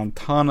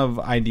 ton of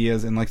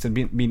ideas, and like I said,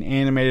 being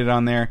animated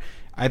on there,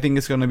 I think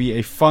it's going to be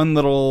a fun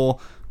little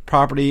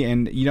property,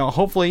 and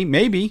hopefully,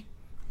 maybe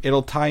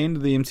it'll tie into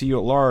the MCU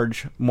at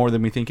large more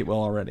than we think it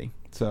will already.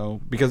 So,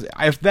 because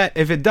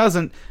if it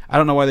doesn't, I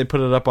don't know why they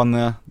put it up on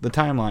the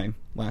timeline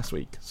last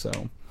week.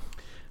 So.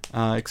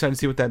 Excited to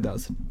see what that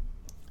does.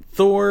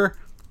 Thor,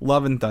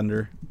 Love and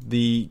Thunder,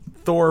 the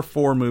Thor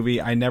 4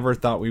 movie. I never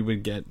thought we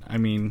would get. I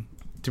mean,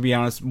 to be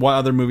honest, what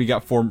other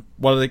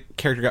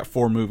character got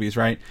 4 movies,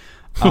 right?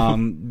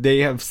 They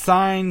have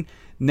signed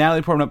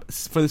Natalie Portman up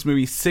for this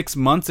movie 6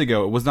 months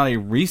ago. It was not a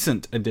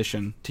recent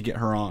addition to get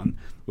her on,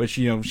 which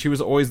she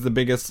was always the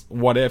biggest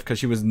What If, because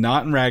she was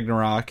not in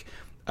Ragnarok.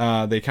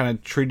 They kind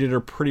of treated her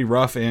pretty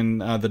rough in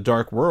The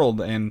Dark World,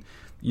 and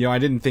I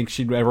didn't think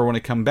she'd ever want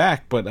to come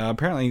back, but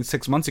apparently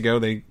 6 months ago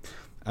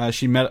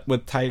she met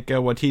with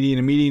Taika Waititi in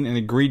a meeting and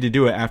agreed to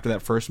do it after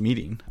that first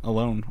meeting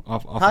alone.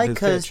 Probably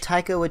because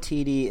Taika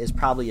Waititi is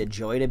probably a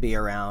joy to be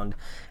around,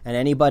 and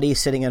anybody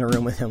sitting in a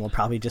room with him will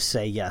probably just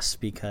say yes,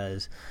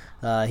 because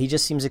he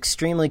just seems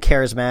extremely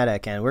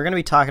charismatic, and we're going to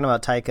be talking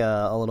about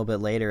Taika a little bit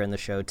later in the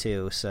show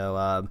too.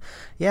 So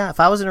if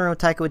I was in a room with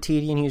Taika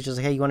Waititi and he was just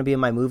like, hey, you want to be in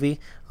my movie?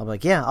 I'll be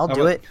like, yeah, I'll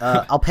do it.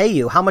 I'll pay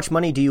you. How much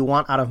money do you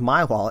want out of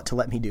my wallet to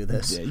let me do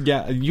this?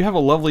 Yeah, you have a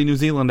lovely New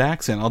Zealand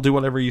accent. I'll do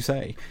whatever you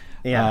say.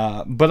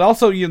 Yeah, but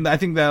also, I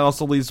think that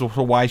also leads to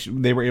why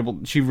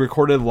she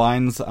recorded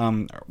lines,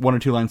 1 or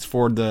 2 lines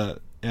for the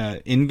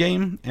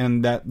in-game,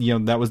 and that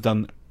that was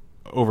done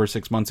over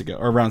 6 months ago,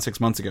 or around 6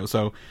 months ago.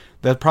 So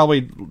that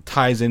probably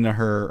ties into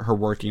her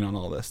working on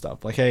all this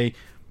stuff. Like, hey,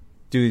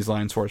 do these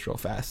lines for us real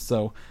fast.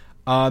 So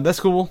that's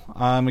cool.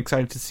 I'm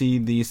excited to see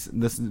this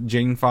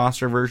Jane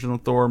Foster version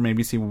of Thor.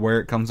 Maybe see where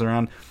it comes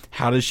around.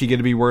 How does she get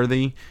to be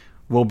worthy?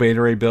 Will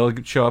Beta Ray Bill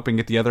show up and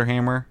get the other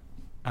hammer?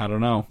 I don't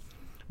know.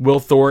 Will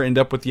Thor end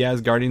up with the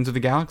Asgardians of the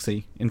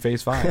Galaxy in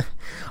Phase 5?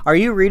 Are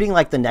you reading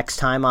like the Next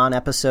Time On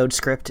episode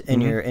script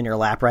in your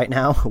lap right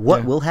now?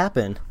 What will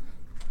happen?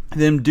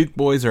 Them Duke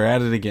boys are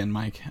at it again,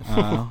 Mike.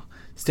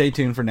 Stay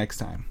tuned for next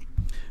time.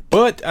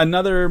 But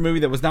another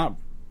movie that was not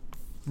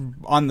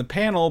on the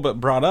panel but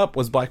brought up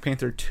was Black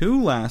Panther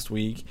 2 last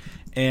week.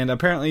 And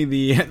apparently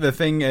the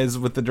thing is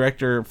with the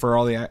director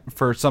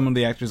for some of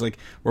the actors, like,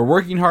 we're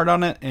working hard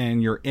on it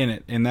and you're in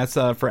it. And that's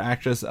for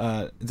actress,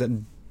 is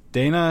that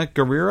Danai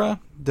Gurira?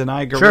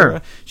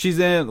 Sure. She's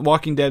in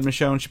Walking Dead,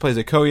 Michonne. She plays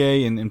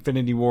Okoye in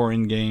Infinity War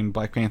Endgame,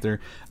 Black Panther.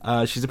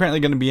 She's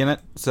apparently going to be in it,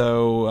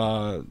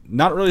 so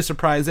not really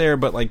surprised there,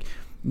 but like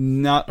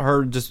not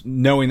her just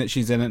knowing that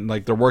she's in it and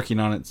like they're working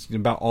on it. It's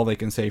about all they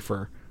can say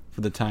for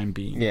the time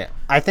being. Yeah,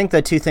 I think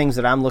the two things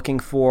that I'm looking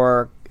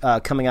for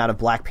coming out of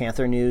Black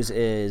Panther news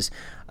is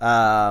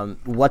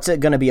What's it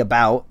going to be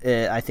about?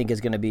 I think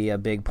is going to be a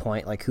big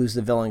point. Like, who's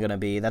the villain going to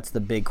be? That's the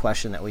big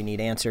question that we need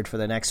answered for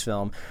the next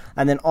film.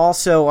 And then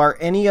also, are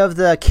any of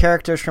the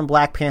characters from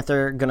Black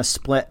Panther going to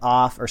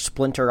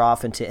splinter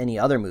off into any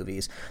other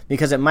movies?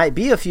 Because it might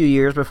be a few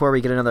years before we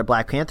get another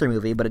Black Panther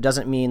movie, but it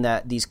doesn't mean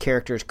that these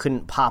characters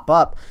couldn't pop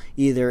up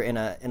either in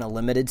a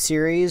limited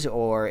series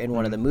or in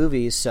one of the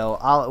movies. So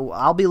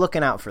I'll be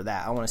looking out for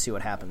that. I want to see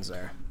what happens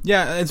there.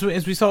 Yeah, as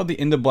we saw at the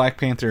end of Black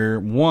Panther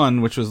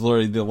 1, which was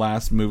literally the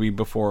last movie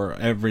before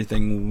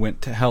everything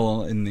went to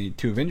hell in the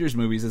two Avengers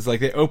movies, it's like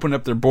they opened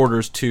up their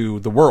borders to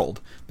the world.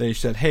 They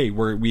said, hey,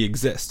 we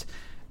exist.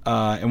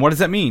 And what does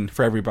that mean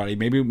for everybody?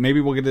 Maybe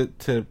we'll get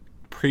to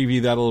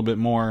preview that a little bit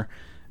more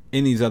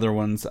in these other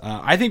ones.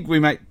 I think we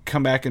might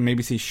come back and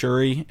maybe see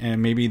Shuri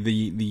and maybe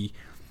the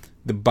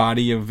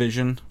body of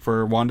Vision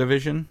for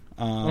WandaVision.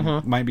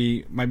 Might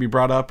be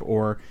brought up,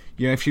 or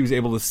if she was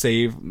able to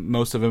save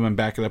most of them and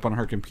back it up on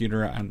her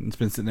computer, and it's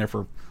been sitting there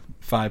for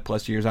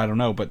 5+ years, I don't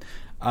know, but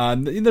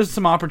there's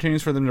some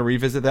opportunities for them to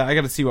revisit that. I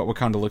got to see what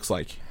Wakanda looks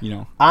like.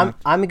 I'm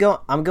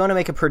going to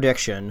make a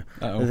prediction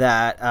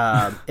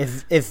that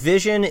if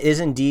Vision is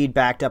indeed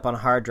backed up on a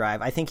hard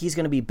drive, I think he's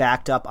going to be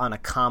backed up on a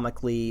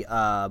comically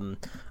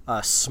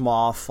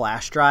small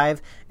flash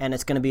drive, and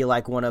it's going to be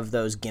like one of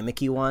those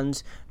gimmicky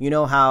ones. You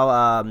know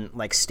how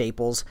like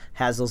Staples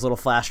has those little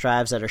flash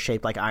drives that are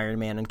shaped like Iron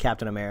Man and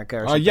Captain America?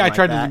 Or something I like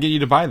tried that. to get you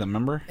to buy them.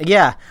 Remember?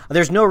 Yeah,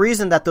 there's no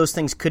reason that those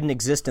things couldn't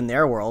exist in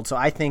their world. So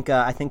I think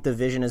the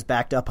Vision is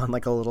backed up on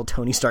like a little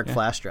Tony Stark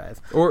flash drive,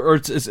 or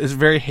it's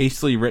very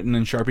hastily written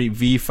in Sharpie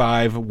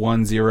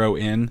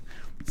V510N.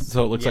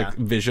 So it looks like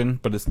Vision,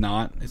 but it's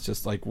not. It's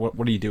just like, what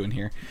are you doing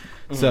here?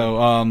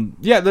 So,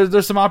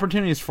 there's some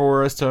opportunities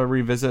for us to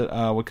revisit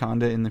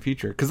Wakanda in the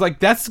future. Because, like,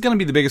 that's going to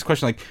be the biggest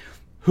question. Like,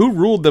 who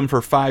ruled them for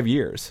 5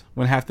 years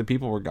when half the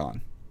people were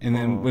gone? And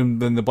then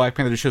when the Black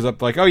Panther shows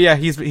up, like, oh, yeah,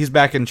 he's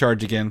back in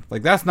charge again.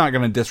 Like, that's not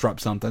going to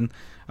disrupt something,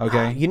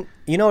 okay?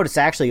 You know what it's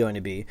actually going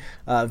to be?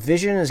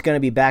 Vision is going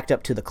to be backed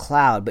up to the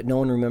cloud, but no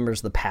one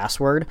remembers the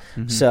password.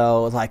 Mm-hmm.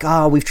 So, like,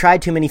 we've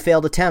tried too many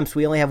failed attempts.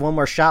 We only have one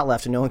more shot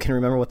left, and no one can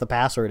remember what the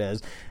password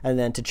is. And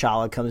then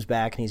T'Challa comes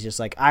back, and he's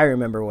just like, I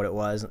remember what it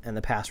was, and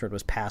the password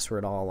was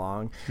password all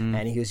along. Mm.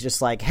 And he was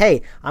just like,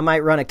 hey, I might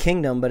run a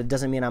kingdom, but it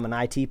doesn't mean I'm an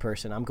IT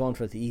person. I'm going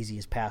for the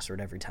easiest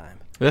password every time.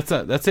 That's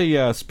a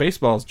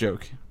Spaceballs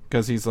joke.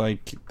 Because he's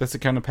like, that's the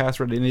kind of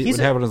password he would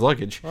have in his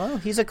luggage. Well,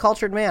 he's a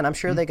cultured man. I'm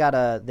sure they got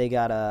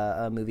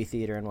a movie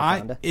theater in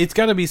Wakanda. It's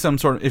got to be some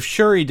sort of, if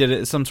Shuri did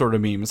it, it's some sort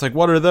of meme. It's like,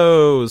 what are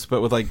those?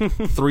 But with like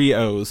 3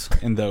 O's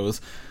in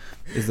those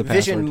is the password.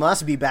 Vision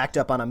must be backed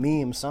up on a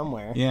meme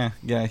somewhere. Yeah.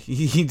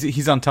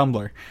 He's on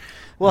Tumblr.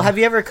 Well, have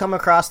you ever come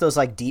across those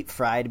like deep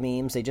fried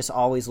memes? They just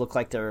always look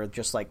like they're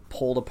just like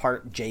pulled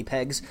apart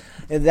JPEGs.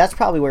 And that's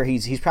probably where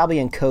he's probably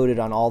encoded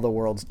on all the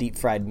world's deep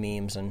fried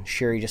memes, and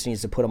Shuri just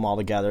needs to put them all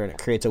together, and it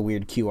creates a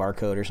weird QR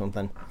code or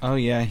something. Oh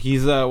yeah,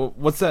 he's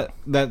what's that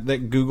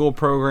Google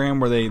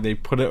program where they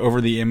put it over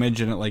the image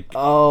and it like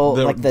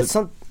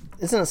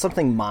isn't it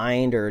something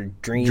Mind or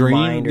Dream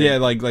Mind? Or... Yeah,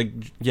 like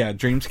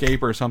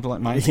Dreamscape or something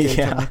like Mindscape,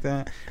 something like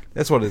that.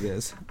 That's what it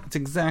is. That's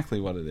exactly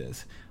what it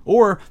is.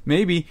 Or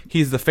maybe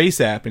he's the Face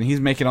app and he's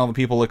making all the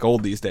people look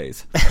old these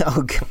days.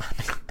 Oh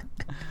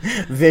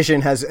god.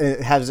 Vision has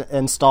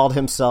installed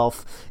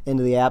himself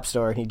into the App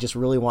Store, and he just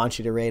really wants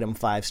you to rate him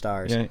 5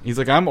 stars. Yeah, he's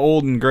like, I'm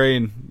old and gray,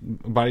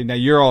 and buddy, now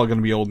you're all going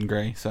to be old and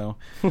gray. So,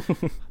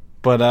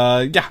 but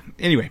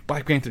anyway,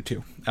 Black Panther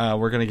 2.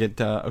 We're going to get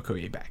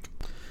Okoye back.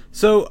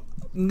 So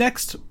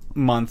next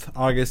month,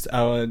 August,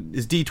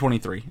 is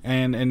D23,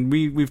 and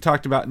we've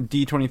talked about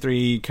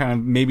D23 kind of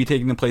maybe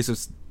taking the place of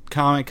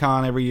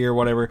Comic-Con every year,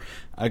 whatever,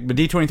 but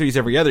D23 is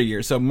every other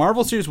year. So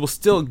Marvel Studios will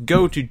still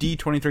go to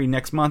D23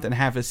 next month and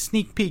have a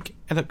sneak peek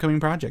at upcoming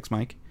projects,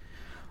 Mike.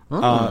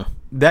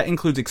 That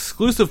includes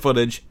exclusive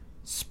footage,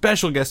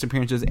 special guest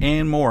appearances,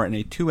 and more in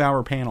a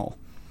 2-hour panel.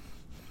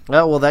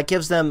 Oh, well, that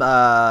gives them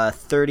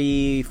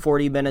 30,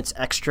 40 minutes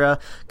extra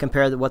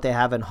compared to what they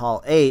have in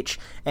Hall H.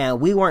 And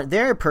we weren't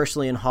there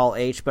personally in Hall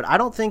H, but I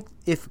don't think,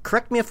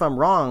 correct me if I'm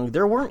wrong,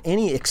 there weren't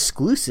any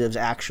exclusives,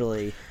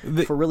 actually,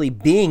 for really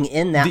being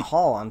in that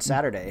hall on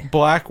Saturday.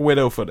 Black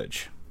Widow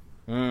footage.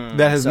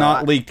 That has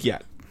not leaked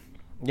yet.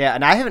 Yeah,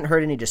 and I haven't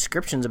heard any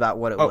descriptions about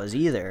what it was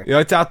either. Yeah,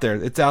 it's out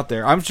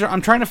there. I'm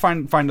trying to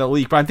find a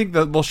leak, but I think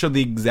that they'll show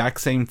the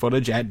exact same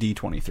footage at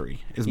D23.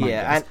 Is my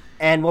guess.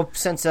 And well,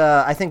 since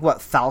I think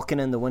Falcon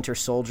and the Winter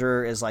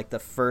Soldier is like the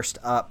first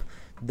up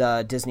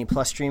the Disney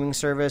Plus streaming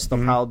service,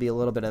 there'll probably be a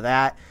little bit of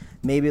that.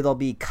 Maybe there'll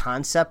be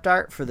concept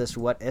art for this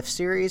What If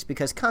series,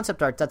 because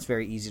concept art, that's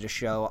very easy to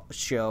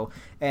show,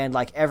 and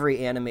like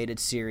every animated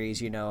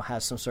series,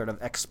 has some sort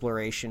of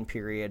exploration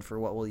period for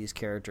what will these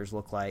characters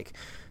look like.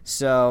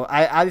 So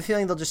I have a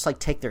feeling they'll just like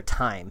take their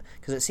time,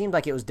 because it seemed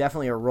like it was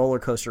definitely a roller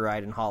coaster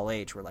ride in Hall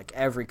H, where like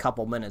every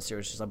couple minutes there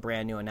was just a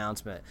brand new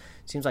announcement.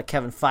 It seems like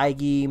Kevin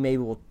Feige maybe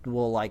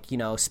will like, you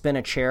know, spin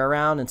a chair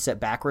around and sit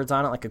backwards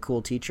on it like a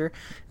cool teacher,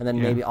 and then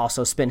maybe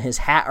also spin his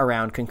hat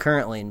around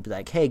concurrently and be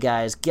like, hey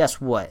guys, guess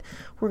what?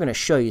 We're going to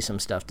show you some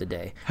stuff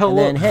today.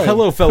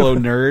 Hello, fellow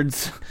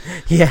nerds.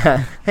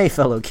 Yeah. Hey,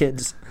 fellow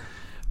kids.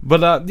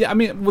 But, yeah, I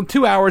mean, well,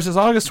 2 hours is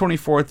August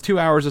 24th, 2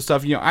 hours of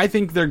stuff. You know, I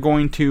think they're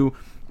going to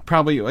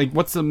probably, like,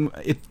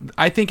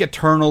 I think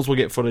Eternals will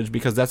get footage,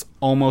 because that's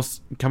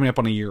almost coming up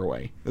on a year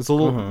away. It's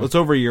it's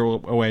over a year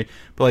away.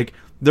 But, like,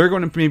 they're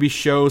going to maybe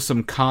show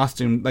some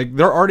costume. Like,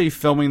 they're already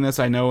filming this,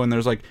 I know, and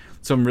there's, like,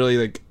 some really,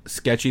 like,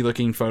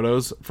 sketchy-looking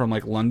photos from,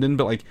 like, London.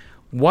 But, like,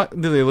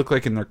 what do they look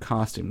like in their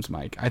costumes,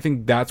 Mike? I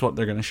think that's what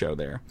they're going to show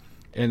there.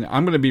 And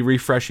I'm going to be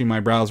refreshing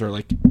my browser,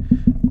 like,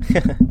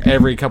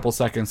 every couple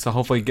seconds to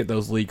hopefully get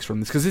those leaks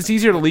from this, because it's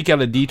easier to leak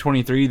out of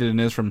D23 than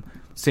it is from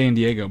San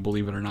Diego,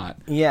 believe it or not.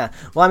 Yeah.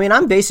 Well, I mean,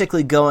 I'm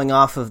basically going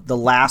off of the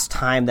last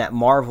time that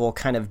Marvel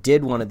kind of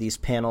did one of these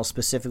panels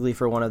specifically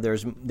for one of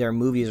their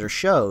movies or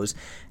shows,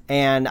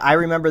 and I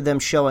remember them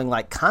showing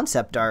like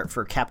concept art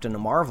for Captain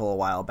Marvel a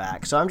while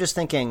back. So I'm just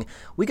thinking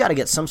we got to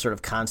get some sort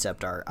of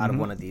concept art out of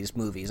one of these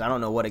movies. I don't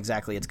know what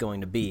exactly it's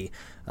going to be.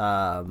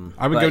 I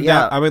would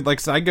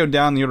go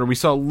down the order. We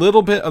saw a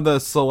little bit of the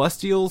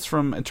Celestials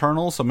from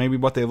Eternal, so maybe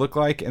what they look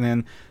like, and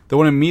then the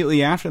one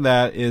immediately after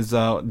that is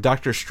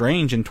Doctor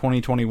Strange in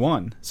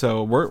 2021.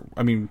 So we're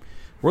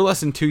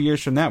less than 2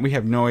 years from that. We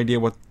have no idea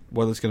what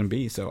it's going to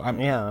be. So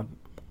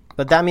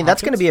But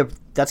that's going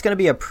to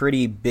be a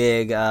pretty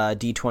big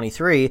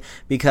D23,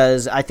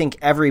 because I think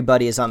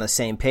everybody is on the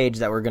same page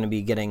that we're going to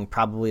be getting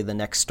probably the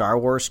next Star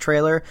Wars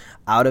trailer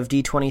out of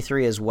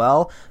D23 as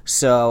well.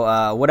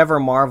 So whatever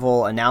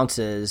Marvel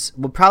announces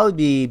will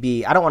probably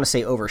be I don't want to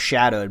say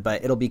overshadowed,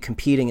 but it'll be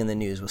competing in the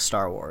news with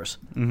Star Wars.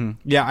 Mm-hmm.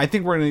 Yeah, I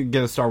think we're going to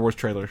get a Star Wars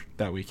trailer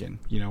that weekend.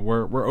 You know,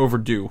 we're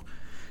overdue.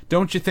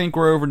 Don't you think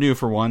we're overdue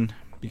for one?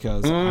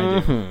 Because I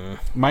do.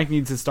 Mike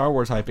needs his Star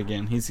Wars hype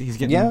again. He's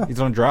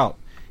on a drought.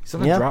 He's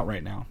on a drought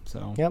right now,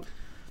 so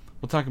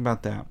we'll talk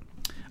about that.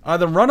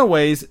 The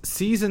Runaways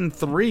Season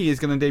 3 is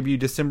going to debut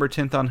December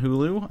 10th on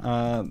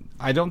Hulu.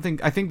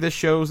 I think this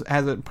show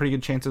has a pretty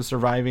good chance of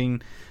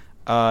surviving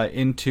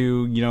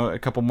into, you know, a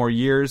couple more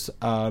years.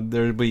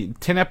 There'll be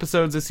 10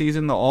 episodes this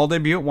season. They'll all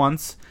debut at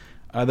once.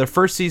 Their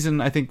first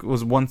season, I think,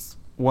 was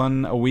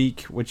one a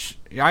week, which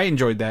I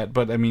enjoyed that.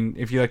 But, I mean,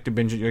 if you like to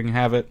binge it, you can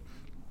have it.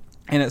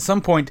 And at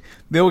some point,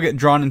 they will get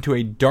drawn into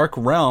a dark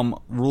realm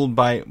ruled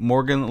by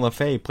Morgan Le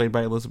Fay, played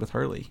by Elizabeth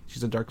Hurley.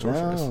 She's a dark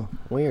sorceress. Oh,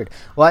 weird.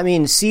 Well, I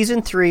mean,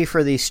 Season 3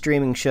 for these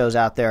streaming shows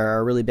out there are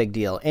a really big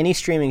deal. Any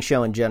streaming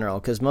show in general,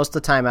 because most of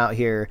the time out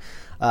here,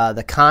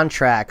 the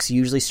contracts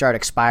usually start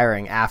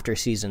expiring after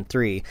Season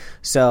 3.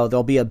 So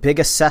there'll be a big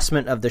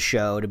assessment of the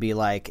show to be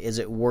like, is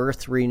it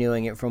worth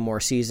renewing it for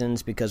more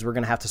seasons? Because we're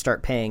going to have to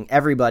start paying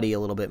everybody a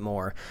little bit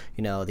more.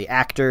 You know, the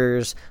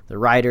actors, the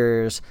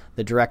writers,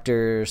 the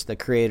directors, the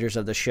creators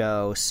of the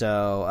show.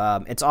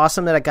 So it's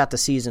awesome that it got to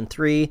Season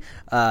 3.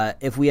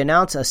 If we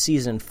announce a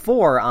Season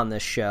 4 on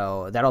this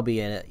show, that'll be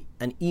an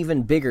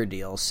even bigger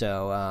deal.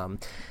 So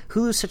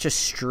Hulu's such a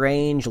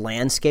strange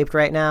landscape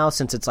right now,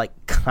 since it's like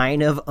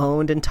kind of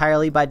owned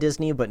entirely by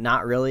Disney, but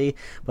not really.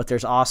 But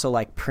there's also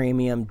like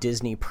premium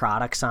Disney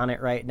products on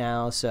it right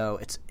now. So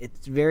it's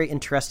very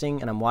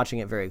interesting, and I'm watching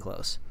it very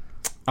close.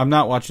 I'm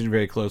not watching it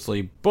very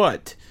closely,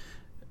 but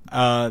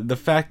the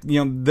fact,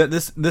 you know, that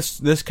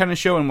this kind of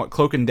show and what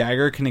Cloak and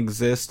Dagger can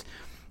exist,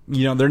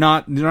 you know, they're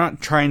not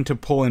trying to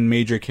pull in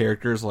major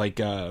characters like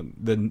the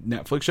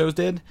Netflix shows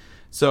did.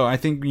 So I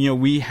think, you know,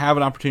 we have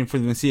an opportunity for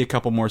them to see a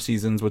couple more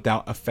seasons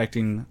without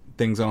affecting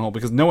things on a whole,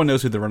 because no one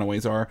knows who the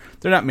Runaways are.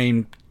 They're not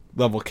main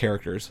level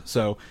characters.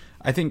 So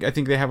I think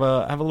they have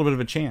a little bit of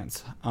a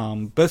chance.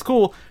 But it's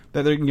cool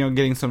that they're, you know,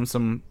 getting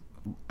some.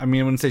 I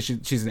mean, I wouldn't say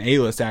she's an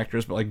A-list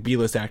actress, but like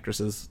B-list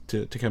actresses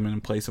to come in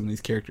and play some of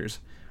these characters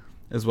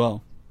as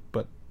well.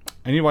 But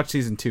I need to watch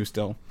Season 2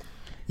 still.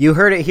 You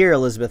heard it here,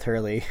 Elizabeth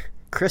Hurley.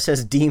 Chris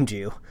has deemed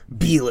you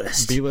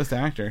B-list. B-list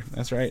actor.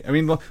 That's right. I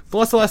mean,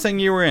 what's the last thing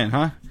you were in,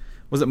 huh?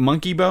 Was it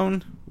Monkey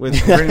Bone with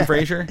Brendan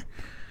Fraser?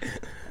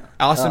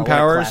 Austin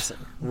Powers?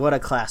 What a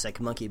classic,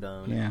 Monkey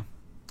Bone. Yeah.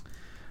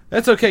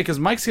 That's okay, because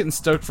Mike's getting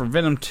stoked for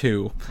Venom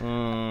 2.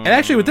 And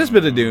actually, with this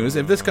bit of news,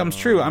 if this comes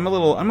true, I'm a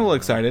little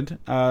excited.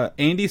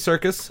 Andy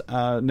Serkis,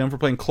 known for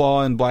playing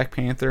Claw in Black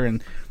Panther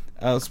and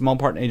a small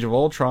part in Age of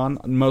Ultron,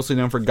 mostly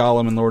known for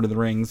Gollum in Lord of the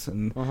Rings,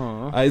 and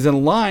is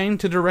in line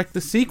to direct the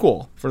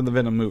sequel for the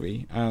Venom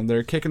movie.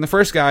 They're kicking the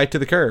first guy to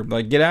the curb.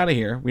 Like, get out of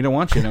here. We don't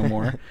want you no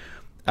more.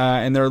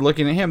 And they're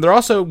looking at him. They're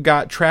also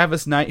got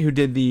Travis Knight, who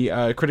did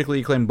the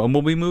critically acclaimed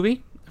Bumblebee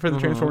movie for the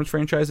Transformers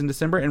franchise in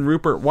December, and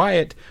Rupert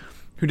Wyatt,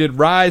 who did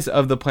Rise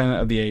of the Planet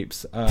of the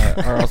Apes,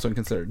 are also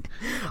considered.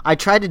 I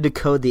tried to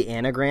decode the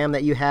anagram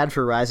that you had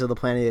for Rise of the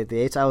Planet of the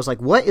Apes. I was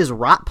like, what is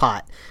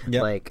Rotpot?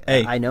 Yep. Like,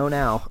 hey. I know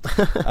now.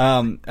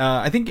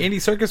 I think Andy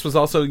Serkis was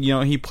also, you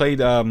know, he played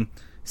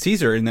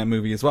Caesar in that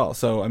movie as well.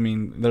 So I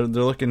mean, they're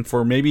looking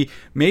for maybe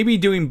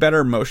doing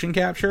better motion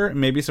capture, and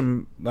maybe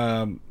some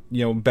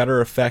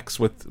better effects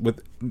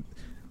with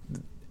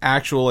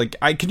actual, like,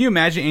 can you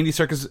imagine Andy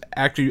Serkis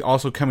actually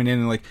also coming in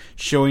and like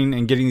showing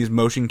and getting these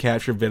motion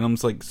capture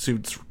Venoms like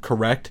suits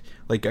correct,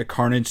 like a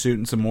Carnage suit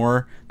and some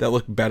more that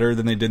look better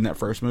than they did in that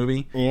first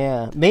movie?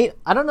 Yeah,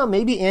 I don't know.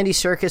 Maybe Andy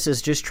Serkis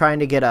is just trying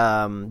to get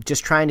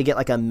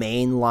like a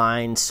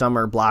mainline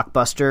summer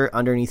blockbuster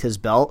underneath his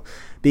belt,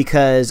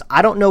 because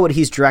I don't know what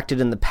he's directed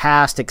in the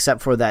past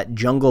except for that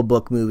Jungle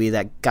Book movie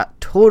that got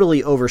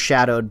totally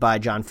overshadowed by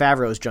Jon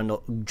Favreau's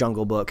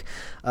Jungle Book.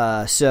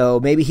 So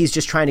maybe he's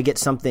just trying to get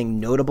something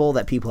notable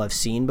that people have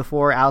seen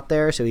before out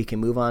there so he can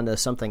move on to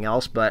something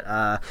else. But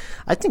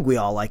I think we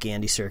all like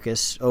Andy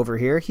Serkis over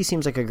here. He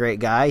seems like a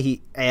great guy.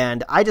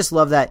 And I just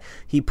love that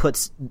he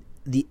puts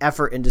the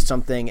effort into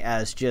something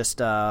as just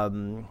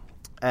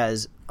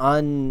as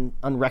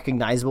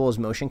unrecognizable as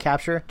motion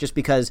capture, just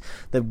because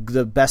the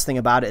best thing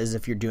about it is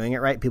if you're doing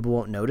it right, people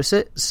won't notice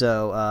it.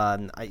 So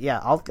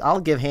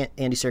I'll give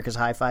Andy Serkis a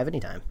high five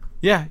anytime.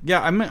 Yeah,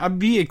 I'd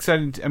be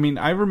excited. I mean,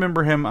 I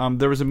remember him.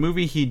 There was a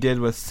movie he did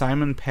with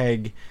Simon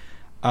Pegg,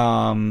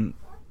 called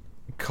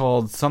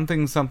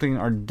Something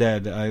Are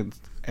Dead.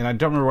 And I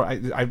don't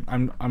remember.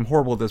 I'm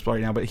horrible at this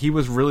right now, but he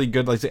was really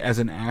good, like, as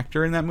an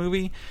actor in that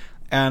movie.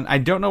 And I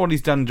don't know what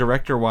he's done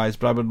director wise,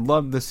 but I would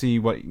love to see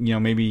what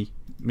maybe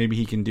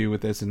he can do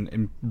with this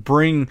and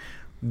bring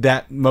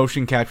that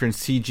motion capture and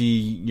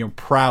CG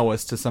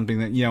prowess to something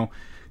that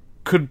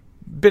could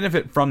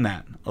benefit from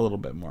that a little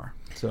bit more.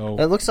 So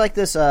it looks like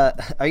this. Are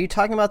you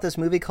talking about this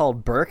movie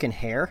called Burke and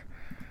Hare?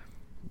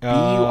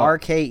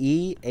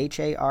 Burkehare,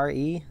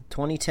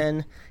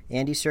 2010,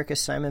 Andy Serkis,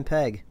 Simon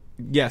Pegg.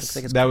 Yes,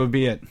 like that would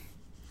be it.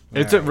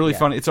 It's a really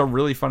funny. It's a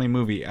really funny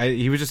movie.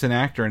 He was just an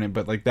actor in it,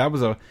 but like that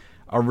was a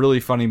really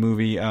funny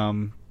movie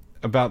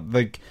about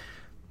like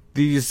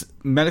these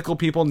medical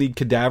people need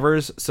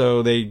cadavers,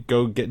 so they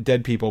go get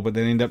dead people, but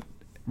they end up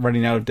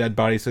running out of dead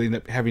bodies, so they end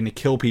up having to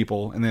kill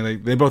people, and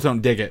they both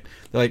don't dig it.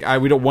 They're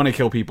like, we don't want to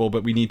kill people,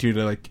 but we need to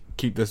like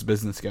keep this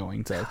business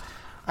going. So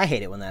I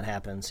hate it when that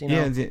happens.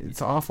 Yeah,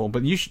 it's awful.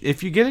 But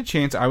if you get a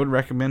chance, I would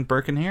recommend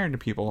Burke and Hare to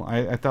people.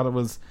 I thought it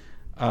was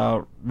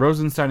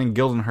Rosenstein and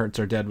Gildenhertz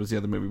Are Dead was the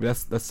other movie,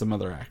 but that's some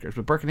other actors.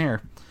 But Burke and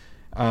Hare,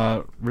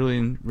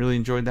 really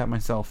enjoyed that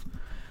myself.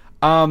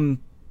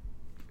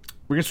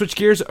 We're going to switch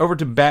gears over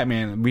to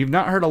Batman. We've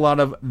not heard a lot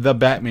of the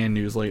Batman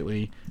news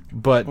lately,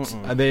 but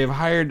they have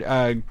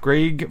hired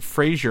Greg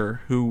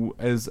Fraser, who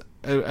is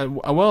a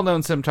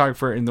well-known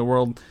cinematographer in the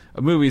world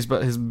of movies,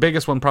 but his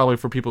biggest one probably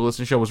for people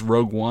listening to the show was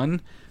Rogue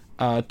One,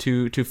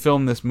 to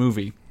film this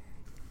movie.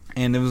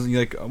 And it was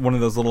like one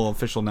of those little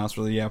official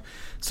announcements that you have.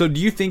 So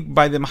do you think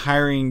by them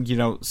hiring,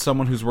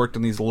 someone who's worked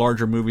on these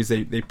larger movies,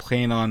 they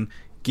plan on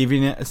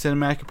giving it a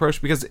cinematic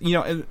approach? Because,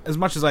 as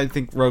much as I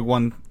think Rogue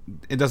One,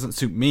 it doesn't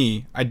suit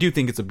me, I do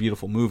think it's a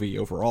beautiful movie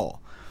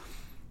overall.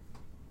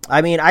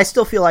 I mean, I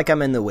still feel like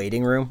I'm in the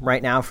waiting room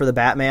right now for the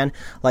Batman.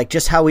 Like,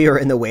 just how we were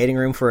in the waiting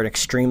room for an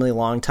extremely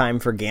long time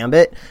for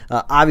Gambit.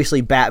 Obviously,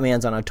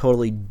 Batman's on a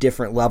totally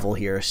different level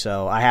here,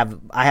 so I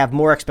have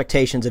more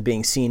expectations of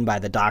being seen by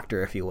the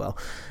Doctor, if you will.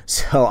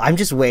 So I'm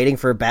just waiting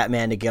for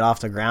Batman to get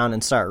off the ground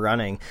and start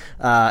running.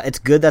 It's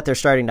good that they're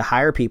starting to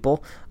hire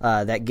people.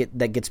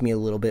 That gets me a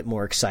little bit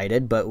more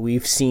excited. But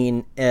we've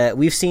seen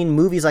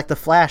movies like The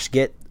Flash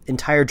get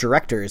entire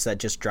directors that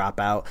just drop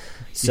out.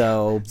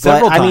 So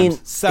several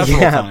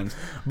times.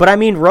 But I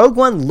mean, Rogue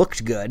One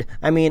looked good.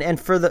 I mean, and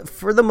for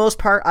the most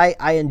part,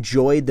 I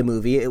enjoyed the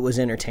movie. It was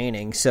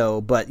entertaining.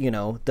 So, but the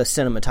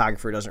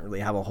cinematographer doesn't really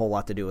have a whole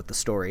lot to do with the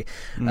story.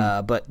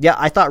 But yeah,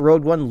 I thought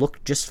Rogue One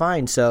looked just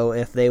fine. So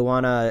if he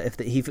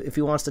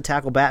wants to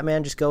tackle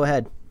Batman, just go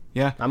ahead.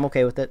 Yeah, I'm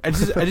okay with it. I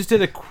just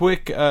did a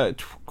quick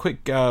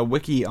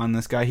wiki on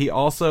this guy. He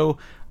also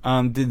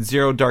did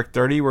Zero Dark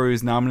 30, where he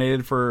was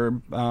nominated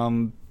for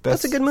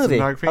Best That's a good movie.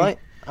 Cinematography.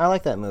 I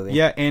like that movie.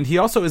 Yeah, and he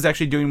also is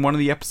actually doing one of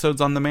the episodes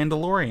on The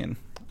Mandalorian,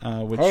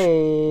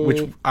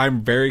 which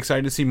I'm very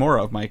excited to see more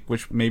of, Mike,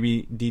 which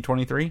maybe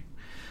D23.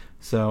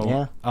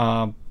 So,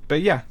 yeah.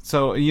 But yeah,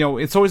 so,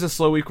 it's always a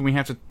slow week when we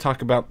have to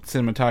talk about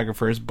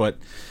cinematographers, but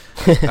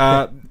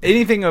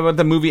anything about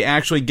the movie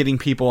actually getting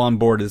people on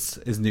board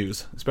is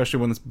news, especially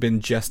when it's been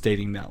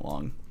gestating that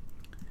long.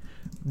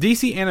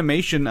 DC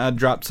Animation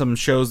dropped some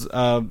shows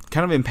kind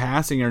of in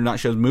passing, or not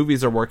shows,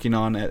 movies they're working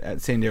on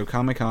at San Diego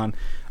Comic-Con,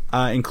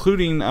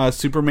 including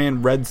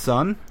Superman Red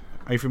Sun.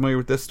 Are you familiar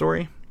with this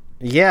story?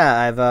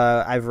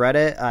 Yeah, I've read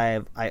it.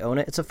 I own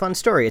it. It's a fun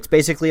story. It's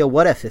basically a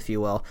what if you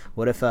will.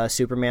 What if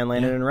Superman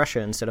landed in Russia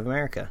instead of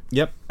America?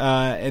 Yep.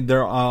 And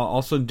they're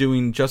also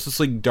doing Justice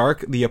League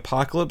Dark: The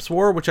Apocalypse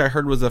War, which I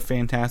heard was a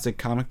fantastic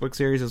comic book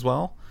series as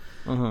well.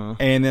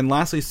 And then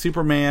lastly,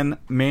 Superman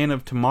Man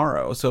of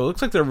Tomorrow. So it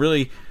looks like they're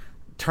really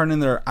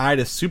turning their eye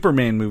to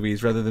Superman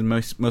movies rather than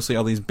mostly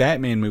all these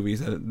Batman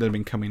movies that have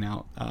been coming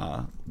out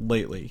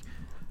lately.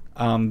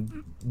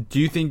 Do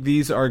you think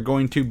these are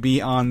going to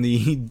be on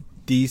the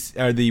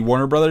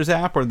Warner Brothers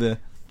app or the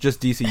just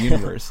DC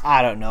Universe?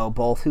 I don't know,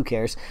 both. Who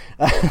cares?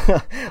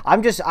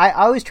 I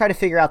always try to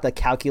figure out the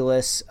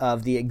calculus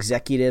of the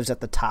executives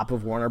at the top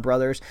of Warner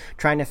Brothers,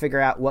 trying to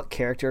figure out what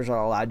characters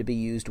are allowed to be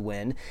used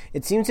when.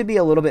 It seems to be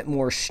a little bit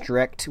more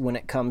strict when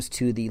it comes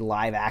to the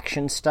live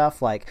action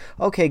stuff. Like,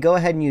 okay, go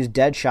ahead and use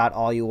Deadshot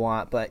all you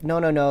want, but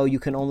no, you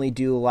can only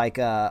do like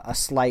a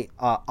slight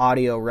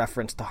audio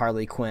reference to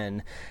Harley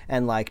Quinn.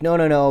 And like,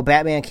 no,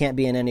 Batman can't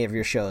be in any of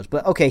your shows.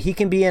 But okay, he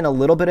can be in a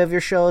little bit of your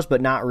shows,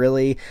 but not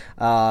really.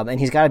 And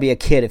he's got to be a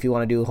kid if you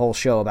want to do a whole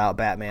show about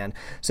Batman.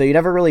 So you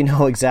never really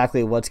know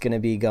exactly what's going to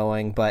be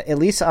going. But at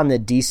least on the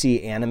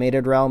DC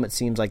animated realm, it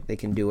seems like they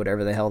can do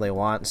whatever the hell they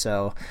want.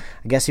 So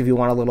I guess if you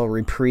want a little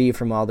reprieve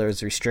from all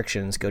those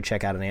restrictions, go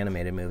check out an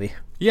animated movie.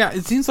 Yeah,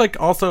 it seems like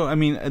also, I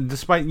mean,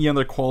 despite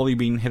their quality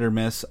being hit or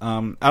miss,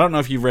 I don't know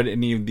if you've read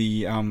any of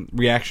the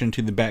reaction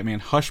to the Batman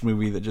Hush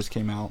movie that just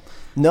came out.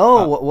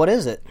 No, what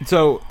is it?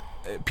 So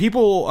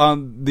people,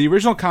 the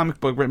original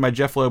comic book written by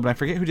Jeff Loeb, and I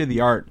forget who did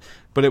the art,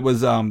 but it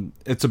was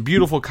it's a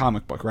beautiful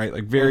comic book, right?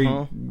 Like very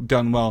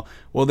done well.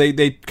 Well,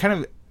 they kind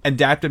of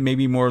adapted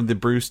maybe more of the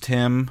Bruce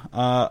Timm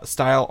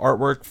style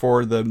artwork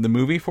for the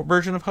movie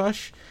version of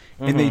Hush,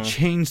 and they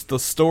changed the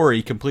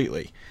story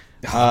completely.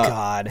 Oh,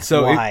 God.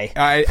 So why?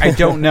 I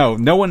don't know.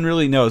 No one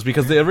really knows,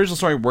 because the original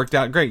story worked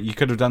out great. You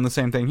could have done the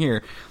same thing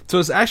here. So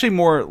it's actually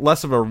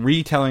less of a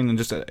retelling than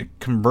just a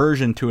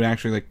conversion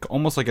to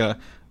almost like a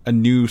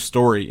new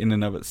story in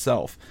and of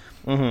itself.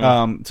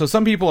 So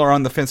some people are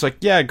on the fence, like,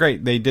 yeah,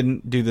 great, they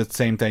didn't do the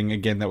same thing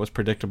again that was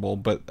predictable.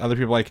 But other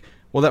people are like,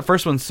 well, that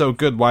first one's so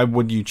good, why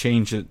would you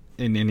change it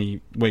in any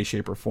way,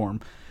 shape, or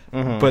form?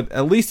 But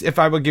at least if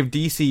I would give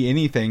DC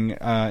anything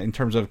in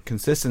terms of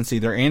consistency,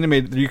 they're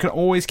animated. You can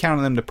always count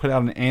on them to put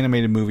out an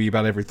animated movie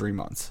about every 3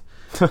 months.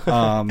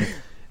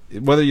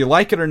 Whether you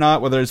like it or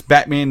not, whether it's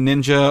Batman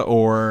Ninja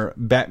or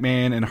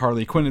Batman and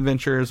Harley Quinn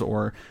Adventures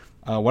or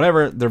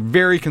whatever, they're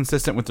very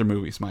consistent with their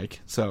movies,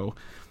 Mike. So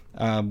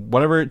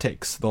whatever it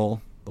takes,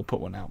 they'll put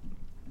one out.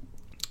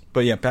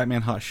 But yeah,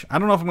 Batman Hush. I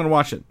don't know if I'm going to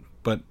watch it,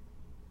 but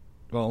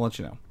well, I'll let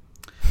you know.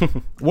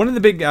 One of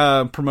the big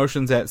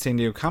promotions at San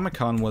Diego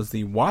Comic-Con was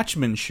the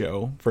Watchmen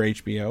show for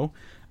HBO.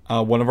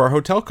 One of our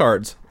hotel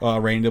cards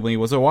randomly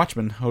was a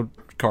Watchmen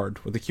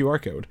card with a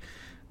QR code.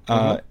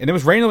 And it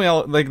was randomly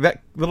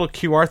that little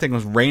QR thing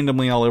was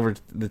randomly all over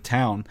the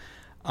town.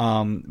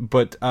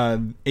 But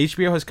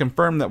HBO has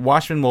confirmed that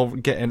Watchmen will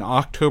get an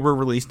October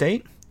release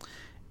date,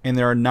 and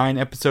there are 9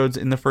 episodes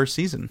in the first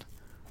season.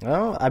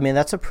 Oh, I mean,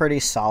 that's a pretty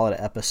solid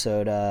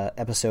episode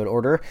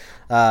order.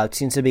 It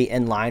seems to be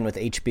in line with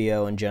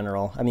HBO in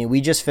general. I mean,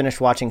 we just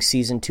finished watching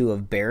season 2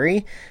 of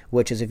Barry,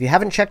 which is, if you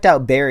haven't checked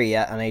out Barry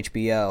yet on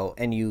HBO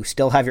and you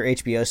still have your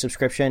HBO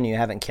subscription, you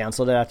haven't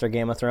canceled it after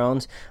Game of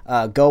Thrones,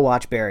 go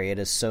watch Barry. It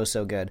is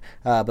so good.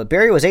 But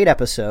Barry was 8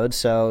 episodes,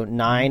 so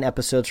 9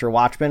 episodes for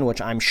Watchmen,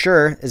 which I'm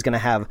sure is going to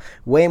have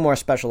way more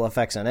special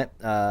effects in it.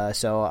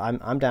 So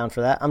I'm down for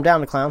that. I'm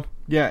down to clown.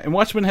 Yeah, and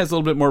Watchmen has a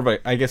little bit more of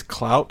a, I guess,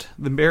 clout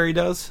than Barry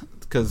does,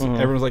 because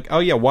everyone's like, oh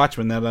yeah,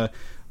 Watchmen,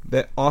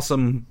 that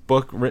awesome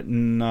book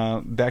written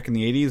back in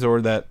the 80s, or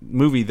that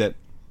movie that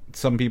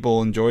some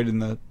people enjoyed in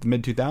the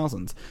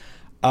mid-2000s.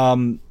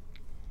 I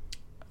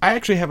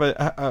actually have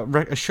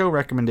a show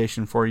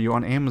recommendation for you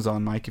on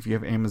Amazon, Mike, if you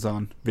have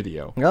Amazon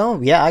Video.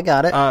 Oh, yeah, I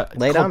got it.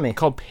 Lay it on me.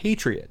 Called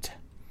Patriot.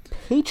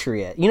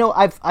 Patriot. You know,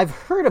 I've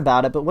heard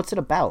about it, but what's it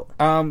about?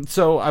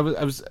 So I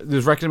was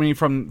recommending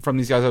from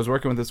these guys I was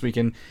working with this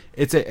weekend.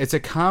 It's a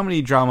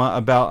comedy drama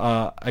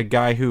about a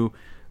guy who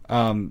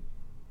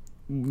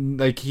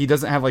like he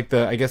doesn't have like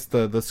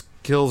the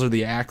skills or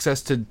the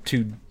access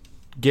to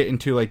get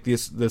into like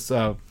this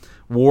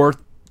war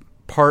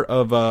part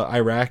of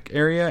Iraq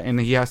area, and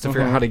he has to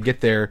figure out how to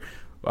get there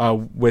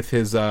with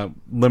his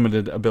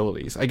limited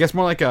abilities. I guess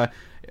more like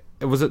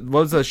what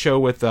was the show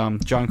with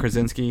John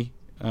Krasinski?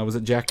 Was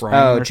it Jack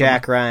Ryan? Oh,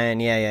 Jack Ryan.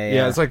 Yeah.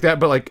 Yeah, it's like that,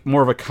 but like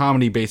more of a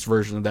comedy-based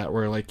version of that,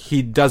 where like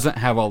he doesn't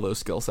have all those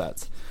skill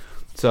sets.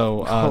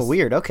 So,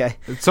 weird. Okay.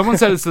 Someone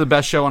said it's the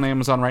best show on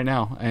Amazon right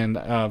now,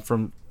 and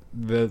from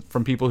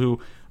people who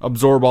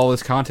absorb all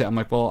this content, I'm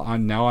like, well,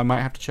 now I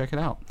might have to check it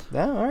out.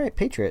 Oh, all right,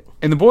 Patriot.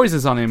 And The Boys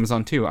is on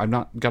Amazon too. I've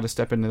not got to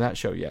step into that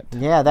show yet.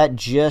 Yeah, that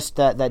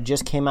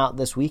just came out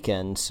this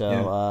weekend. So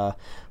yeah.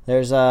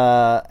 There's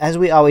as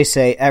we always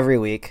say every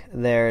week,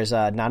 there's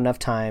not enough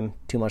time,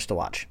 too much to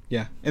watch.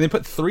 Yeah, and they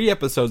put 3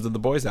 episodes of The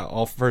Boys out,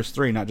 all first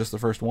 3, not just the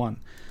first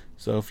one.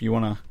 So if you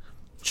want to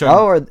check.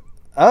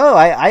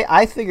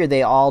 I figured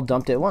they all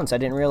dumped it once. I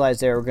didn't realize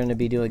they were going to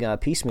be doing a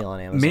piecemeal on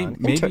Amazon.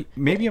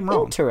 Maybe I'm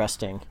wrong.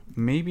 Interesting.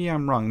 Maybe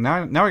I'm wrong.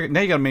 Now you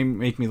got to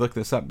make me look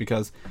this up,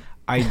 because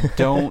I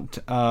don't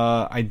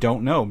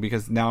know,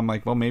 because now I'm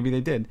like, well, maybe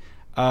they did.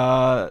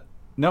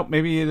 Nope,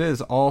 maybe it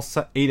is all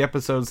 8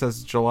 episodes.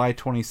 Says July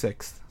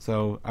 26th.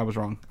 So I was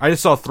wrong. I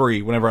just saw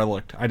 3 whenever I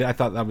looked. I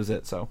thought that was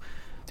it. So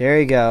There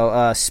you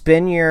go.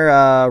 Spin your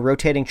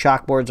rotating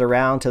chalkboards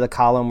around to the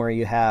column where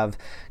you have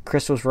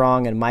Chris was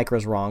wrong and Mike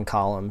was wrong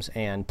columns,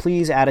 and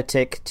please add a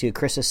tick to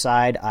Chris's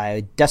side.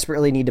 I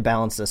desperately need to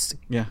balance this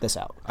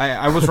out.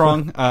 I was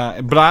wrong,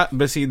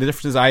 but see, the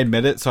difference is I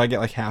admit it, so I get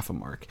like half a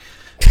mark.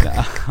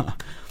 God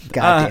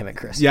damn it,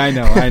 Chris. Yeah, I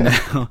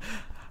know.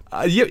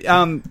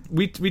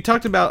 We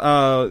talked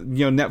about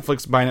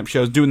Netflix buying up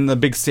shows, doing the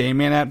big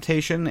Sandman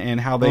adaptation,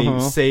 and how they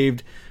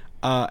saved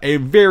a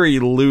very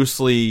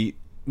loosely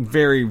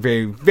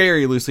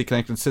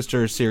connected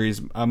sister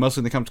series,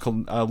 mostly in the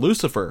company called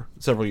Lucifer,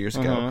 several years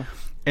ago.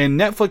 And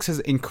Netflix has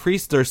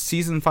increased their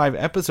season 5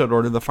 episode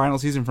order, the final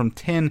season, from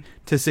 10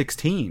 to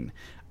 16.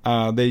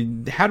 They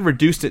had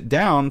reduced it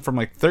down from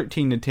like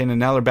 13 to 10, and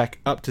now they're back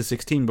up to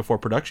 16 before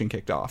production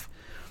kicked off.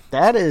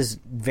 That is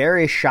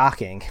very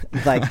shocking,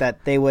 like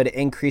that they would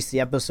increase the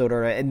episode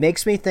order. It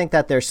makes me think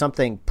that there's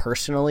something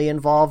personally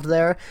involved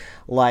there,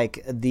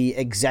 like the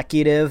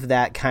executive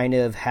that kind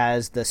of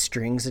has the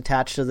strings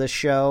attached to this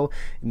show.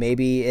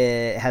 Maybe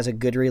it has a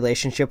good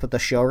relationship with the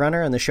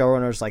showrunner, and the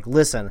showrunner's like,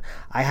 listen,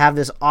 I have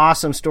this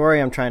awesome story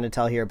I'm trying to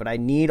tell here, but I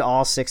need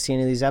all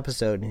 16 of these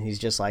episodes. And he's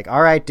just like,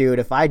 all right, dude,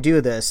 if I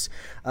do this,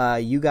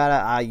 you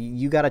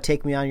gotta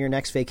take me on your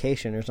next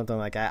vacation or something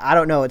like that. I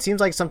don't know. It seems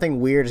like something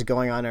weird is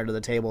going on under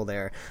the table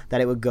there,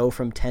 that it would go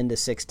from 10 to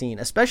 16,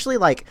 especially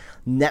like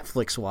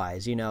Netflix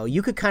wise.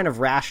 You could kind of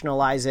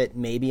rationalize it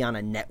maybe on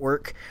a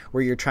network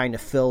where you're trying to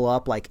fill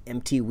up like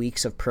empty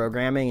weeks of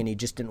programming and you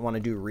just didn't want to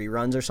do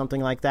reruns or something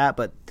like that.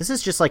 But this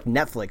is just like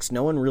Netflix.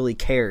 No one really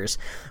cares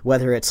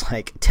whether it's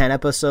like 10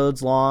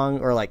 episodes long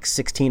or like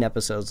 16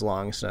 episodes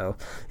long. So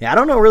yeah, I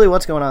don't know really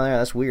what's going on there.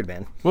 That's weird,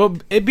 man. Well,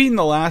 it being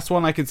the last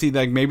one, I could see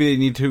that maybe they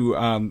need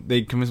to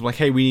they convince them like,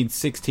 hey, we need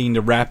 16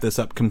 to wrap this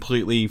up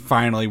completely.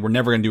 Finally, we're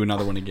never going to do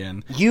another one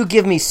again. You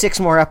give me 6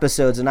 more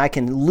episodes and I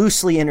can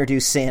loosely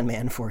introduce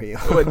Sandman for you.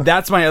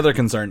 That's my other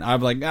concern. I'm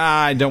like,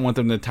 I don't want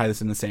them to tie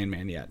this into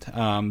Sandman yet.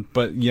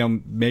 But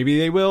maybe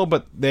they will,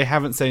 but they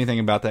haven't said anything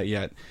about that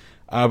yet.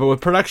 But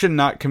with production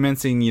not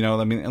commencing,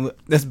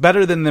 it's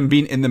better than them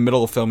being in the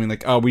middle of filming,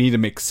 like, oh, we need to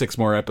make 6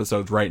 more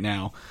episodes right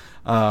now.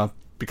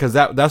 Because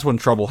that's when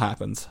trouble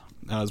happens.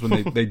 Is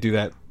when they do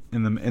that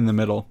in the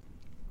middle.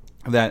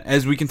 That,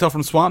 as we can tell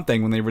from Swamp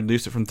Thing, when they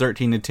reduced it from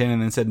 13 to 10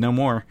 and then said no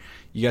more,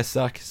 you guys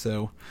suck.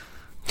 So,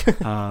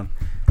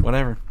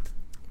 whatever.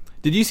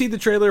 Did you see the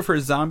trailer for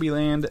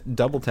Zombieland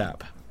Double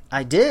Tap?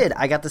 I did.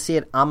 I got to see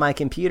it on my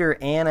computer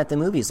and at the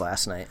movies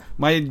last night.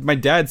 My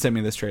dad sent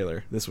me this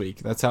trailer this week.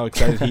 That's how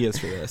excited he is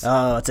for this.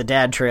 Oh, it's a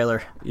dad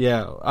trailer.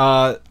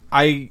 Yeah.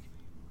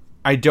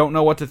 I don't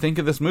know what to think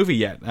of this movie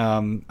yet.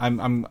 I'm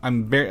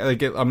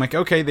like,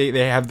 okay,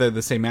 they have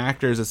the same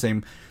actors, the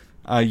same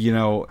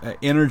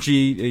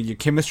energy,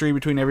 chemistry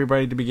between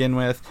everybody to begin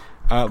with.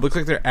 Looks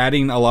like they're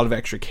adding a lot of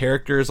extra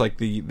characters, like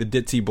the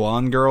ditzy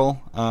blonde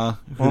girl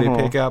who they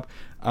pick up,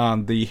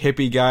 the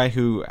hippie guy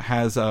who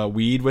has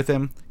weed with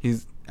him.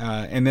 He's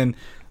and then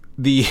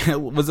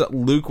was it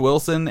Luke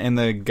Wilson and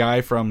the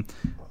guy from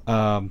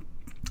the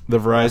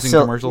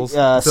Verizon commercials,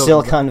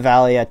 Silicon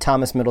Valley,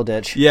 Thomas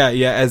Middleditch. Yeah,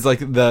 as like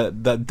the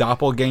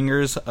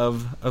doppelgangers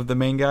of the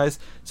main guys.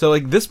 So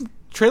like this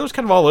trailer's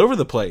kind of all over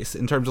the place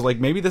in terms of like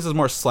maybe this is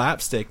more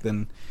slapstick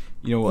than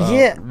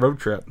Road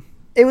Trip.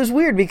 It was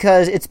weird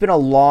because it's been a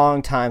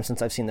long time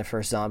since I've seen the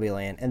first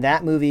Zombieland, and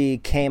that movie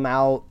came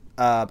out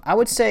I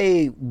would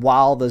say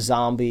while the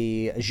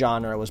zombie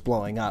genre was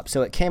blowing up,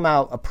 so it came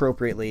out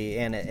appropriately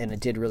and it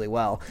did really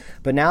well.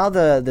 But now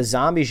the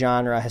zombie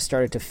genre has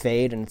started to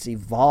fade and it's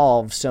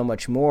evolved so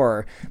much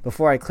more.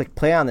 Before I clicked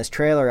play on this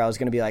trailer, I was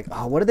going to be like,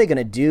 oh, what are they going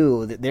to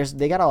do?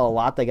 They got a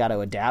lot they got to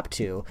adapt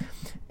to,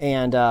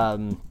 and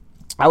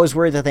I was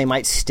worried that they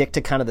might stick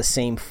to kind of the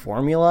same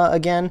formula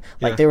again.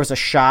 Like there was a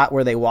shot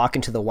where they walk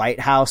into the White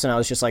House and I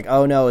was just like,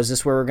 oh no, is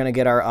this where we're going to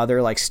get our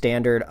other like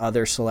standard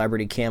other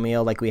celebrity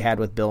cameo like we had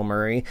with Bill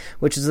Murray,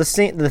 which is the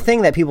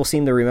thing that people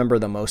seem to remember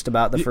the most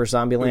about the first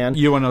Zombieland.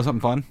 You want to know something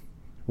fun?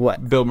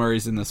 What? Bill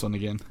Murray's in this one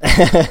again.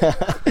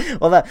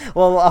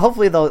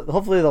 Hopefully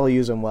they'll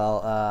use him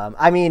well.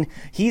 I mean,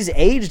 he's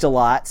aged a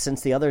lot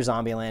since the other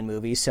Zombieland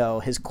movie, so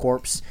his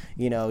corpse,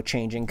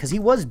 changing, because he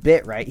was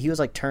bit, right? He was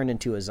like turned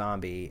into a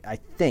zombie, I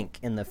think,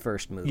 in the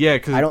first movie. Yeah,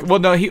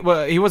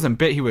 he wasn't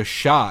bit. He was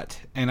shot,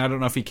 and I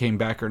don't know if he came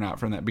back or not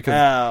from that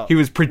because he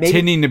was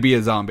pretending to be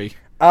a zombie.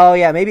 Oh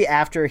yeah, maybe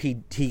after he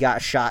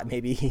got shot,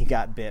 maybe he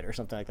got bit or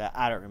something like that.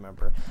 I don't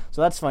remember.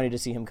 So that's funny to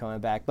see him coming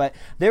back. But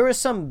there was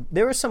some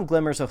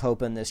glimmers of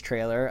hope in this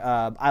trailer.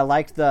 I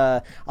like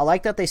that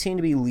they seem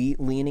to be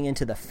leaning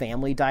into the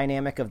family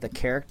dynamic of the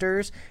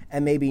characters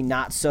and maybe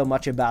not so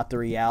much about the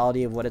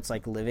reality of what it's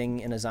like living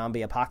in a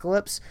zombie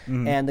apocalypse.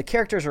 Mm-hmm. And the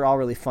characters are all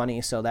really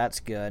funny, so that's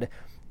good.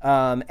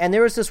 And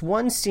there was this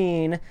one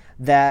scene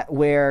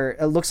where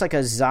it looks like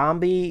a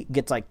zombie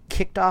gets like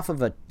kicked off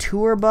of a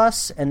tour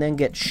bus and then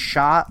gets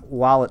shot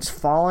while it's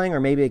falling, or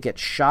maybe it gets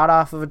shot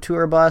off of a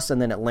tour bus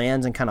and then it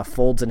lands and kind of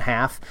folds in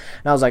half.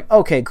 And I was like,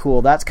 okay,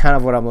 cool. That's kind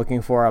of what I'm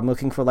looking for. I'm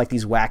looking for like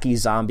these wacky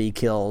zombie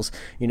kills.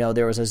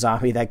 There was a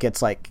zombie that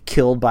gets like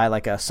killed by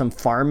like some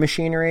farm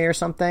machinery or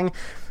something.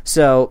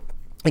 So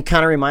It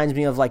kind of reminds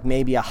me of like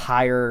maybe a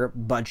higher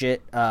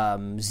budget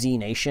Z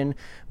Nation,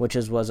 which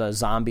was a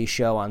zombie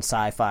show on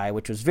Sci-Fi,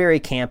 which was very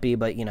campy,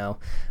 but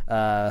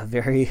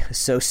very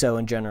so-so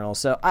in general.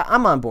 So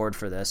I'm on board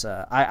for this.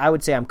 I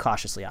would say I'm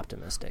cautiously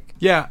optimistic.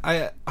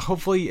 Yeah,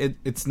 hopefully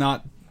it's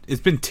not.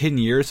 It's been 10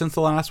 years since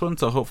the last one,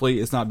 so hopefully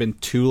it's not been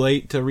too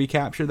late to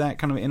recapture that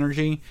kind of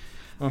energy.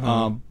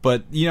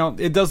 But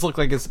it does look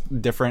like it's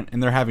different,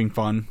 and they're having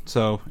fun.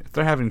 So if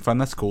they're having fun,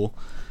 that's cool.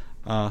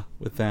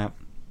 With that.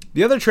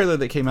 The other trailer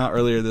that came out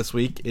earlier this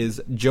week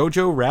is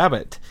Jojo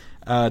Rabbit,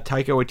 Taika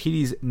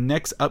Waititi's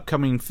next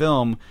upcoming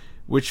film,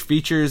 which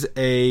features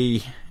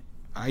I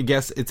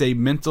guess it's a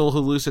mental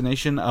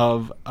hallucination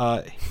of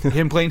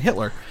him playing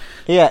Hitler.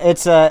 Yeah,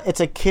 it's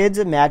a kid's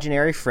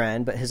imaginary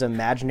friend, but his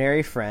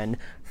imaginary friend,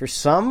 for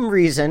some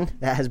reason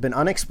that has been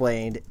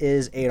unexplained,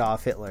 is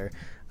Adolf Hitler.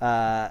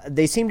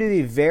 They seem to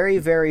be very,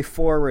 very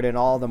forward in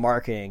all the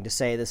marketing to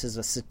say this is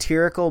a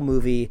satirical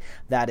movie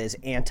that is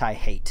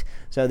anti-hate.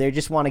 So they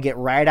just want to get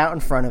right out in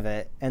front of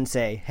it and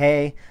say,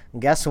 hey,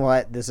 guess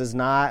what?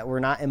 We're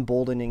not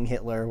emboldening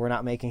Hitler. We're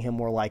not making him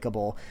more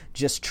likable.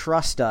 Just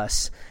trust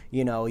us.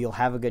 You'll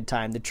have a good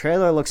time. The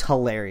trailer looks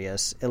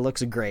hilarious. It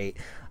looks great.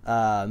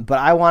 But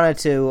I wanted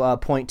to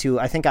point to,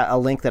 I think, a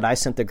link that I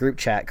sent the group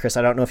chat. Chris,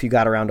 I don't know if you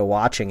got around to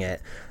watching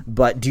it,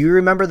 but do you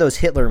remember those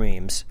Hitler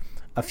memes?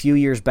 A few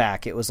years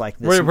back, it was like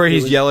this, where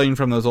he's yelling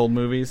from those old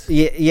movies.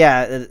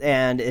 Yeah,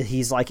 and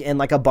he's like in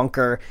like a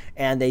bunker,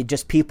 and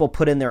people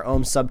put in their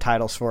own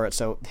subtitles for it.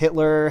 So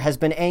Hitler has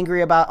been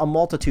angry about a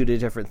multitude of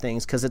different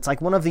things because it's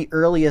like one of the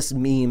earliest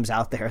memes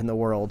out there in the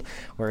world,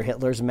 where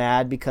Hitler's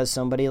mad because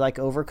somebody like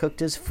overcooked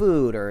his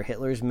food, or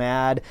Hitler's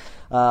mad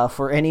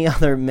for any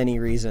other many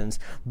reasons.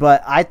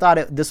 But I thought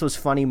this was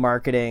funny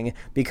marketing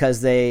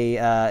because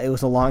it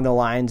was along the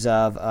lines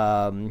of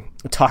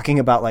talking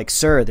about like,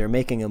 sir, they're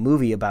making a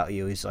movie about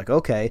you. He's like,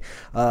 okay,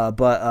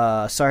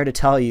 but sorry to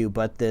tell you,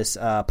 but this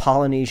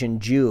Polynesian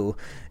Jew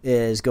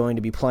is going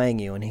to be playing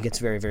you, and he gets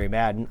very, very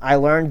mad. And I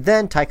learned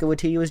then Taika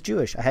Waititi was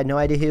Jewish. I had no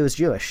idea he was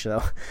Jewish.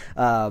 So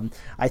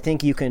I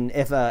think you can,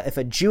 if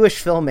a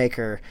Jewish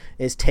filmmaker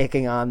is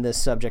taking on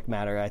this subject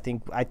matter, I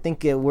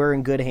think we're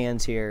in good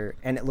hands here,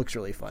 and it looks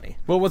really funny.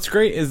 Well, what's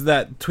great is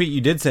that tweet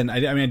you did send. I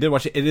did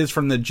watch it. It is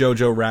from the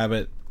Jojo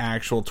Rabbit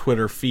actual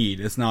Twitter feed.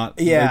 It's not.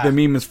 Yeah. The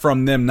meme is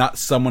from them, not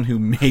someone who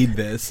made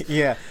this.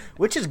 Yeah,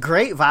 which is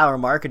great viral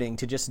marketing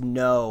to just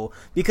know,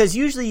 because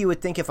usually you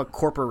would think if a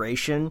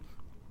corporation.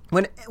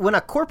 When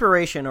a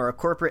corporation or a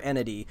corporate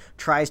entity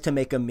tries to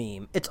make a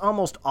meme, it's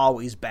almost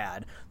always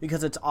bad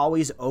because it's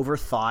always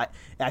overthought.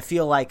 I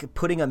feel like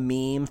putting a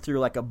meme through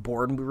like a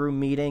boardroom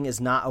meeting is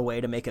not a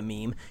way to make a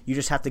meme. You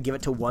just have to give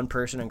it to one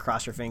person and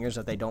cross your fingers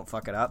that they don't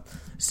fuck it up.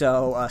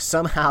 So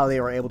somehow they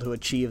were able to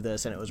achieve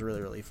this, and it was really,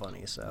 really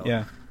funny. So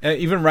yeah,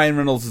 even Ryan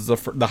Reynolds is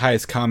the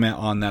highest comment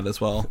on that as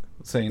well,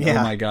 saying, "Oh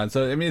my god!"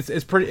 So I mean,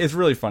 it's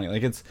really funny.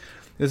 Like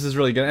This is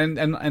really good,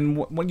 and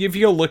when if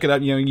you go look it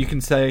up, you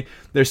can say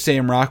there's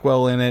Sam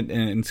Rockwell in it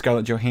and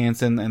Scarlett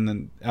Johansson, and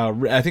then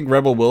I think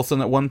Rebel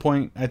Wilson at one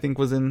point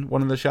was in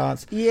one of the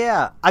shots.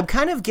 Yeah, I'm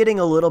kind of getting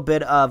a little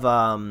bit of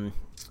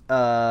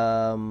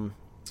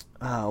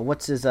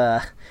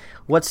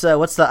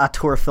what's the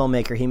auteur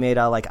filmmaker? He made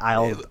like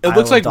Isle. It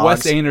looks like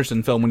Dogs. Wes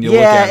Anderson film when you look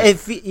at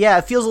it.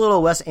 It feels a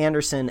little Wes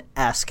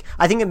Anderson-esque.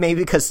 I think it may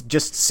be because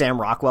just Sam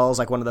Rockwell is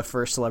like one of the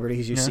first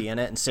celebrities you see in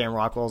it, and Sam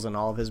Rockwell's in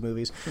all of his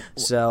movies.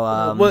 So,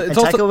 and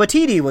Taika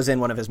Waititi was in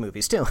one of his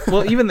movies too.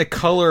 Well, even the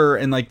color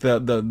and like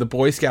the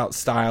Boy Scout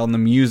style and the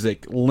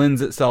music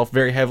lends itself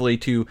very heavily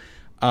to.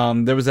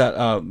 There was that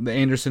the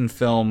Anderson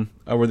film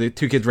where the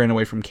two kids ran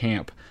away from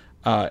camp.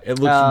 It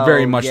looks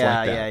very much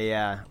like that.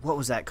 Yeah. What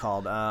was that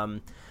called?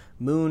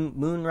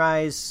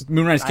 Moonrise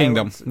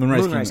Kingdom.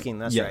 Moonrise Kingdom,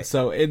 that's right.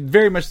 So it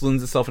very much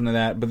lends itself into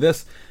that. But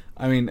this,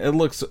 I mean, it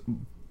looks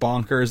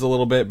bonkers a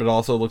little bit, but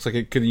also looks like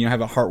it could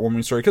have a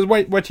heartwarming story. Because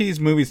Waititi's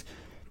movies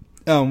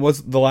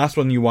was the last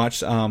one you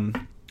watched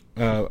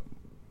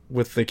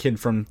with the kid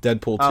from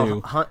Deadpool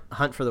 2.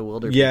 Hunt for the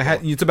Wilder Yeah,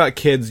 People. it's about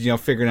kids,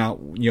 figuring out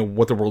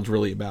what the world's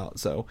really about.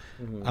 So,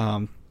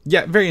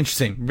 yeah, very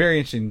interesting. Very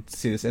interesting to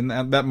see this. And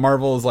that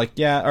Marvel is like,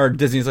 or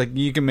Disney's like,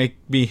 you can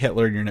be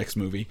Hitler in your next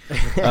movie.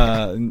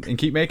 And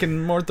keep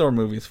making more Thor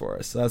movies for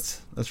us.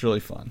 That's really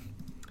fun.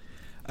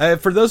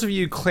 For those of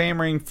you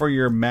clamoring for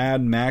your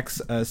Mad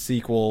Max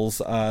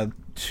sequels,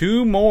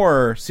 2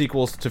 more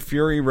sequels to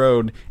Fury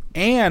Road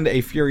and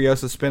a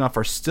Furiosa spinoff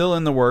are still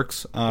in the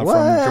works from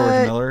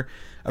George Miller.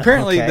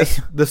 Apparently,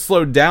 this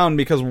slowed down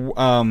because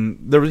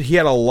he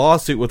had a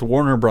lawsuit with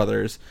Warner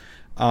Brothers.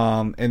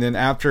 And then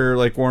after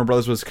Warner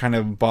Brothers was kind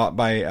of bought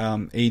by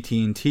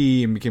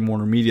AT&T and became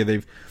Warner Media,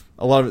 they've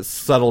a lot of it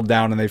settled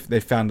down and they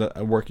found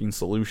a working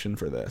solution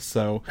for this.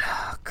 So,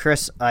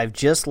 Chris, I've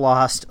just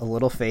lost a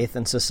little faith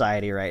in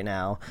society right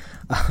now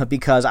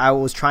because I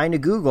was trying to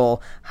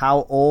Google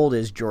how old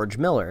is George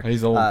Miller.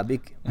 He's old.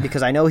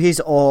 Because I know he's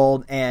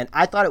old, and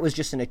I thought it was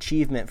just an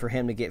achievement for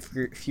him to get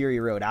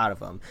Fury Road out of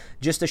him.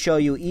 Just to show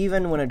you,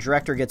 even when a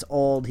director gets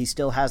old, he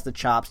still has the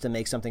chops to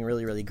make something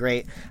really, really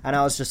great. And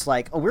I was just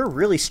like, oh, we're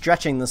really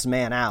stretching this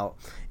man out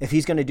if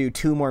he's going to do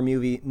 2 more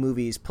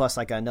movies plus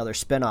like another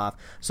spinoff.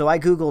 So I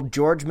Googled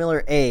George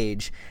Miller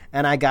age,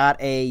 and I got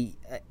a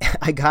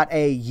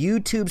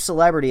YouTube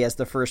celebrity as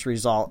the first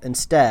result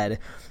instead,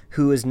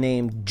 who is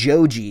named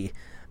Joji.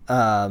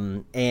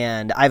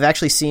 And I've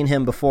actually seen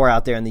him before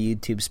out there in the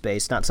YouTube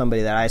space. Not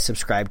somebody that I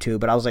subscribe to,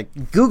 but I was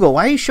like, Google,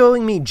 why are you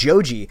showing me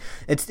Joji?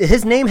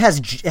 His name has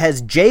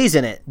J's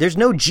in it. There's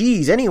no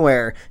G's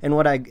anywhere. And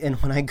when I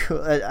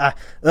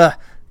go,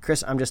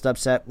 Chris, I'm just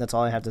upset. That's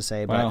all I have to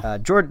say. Wow.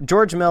 But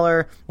George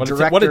Miller,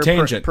 director, what a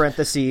tangent.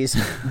 Parentheses,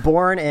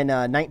 born in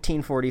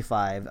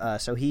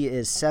 1945. So he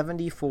is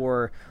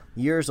 74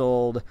 years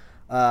old.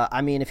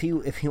 I mean, if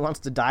he wants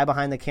to die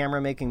behind the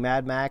camera making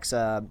Mad Max,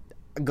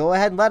 go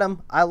ahead and let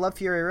him. I love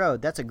Fury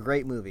Road. That's a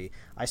great movie.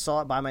 I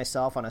saw it by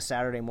myself on a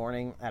Saturday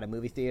morning at a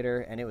movie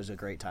theater, and it was a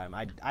great time.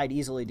 I'd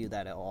easily do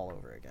that all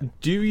over again.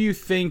 Do you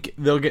think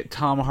they'll get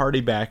Tom Hardy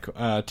back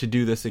to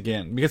do this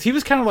again? Because he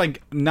was kind of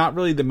like not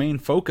really the main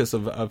focus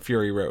of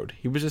Fury Road.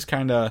 He was just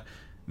kind of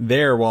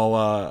there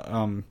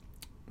while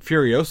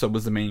Furiosa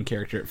was the main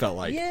character, it felt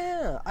like.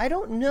 Yeah, I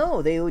don't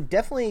know. They would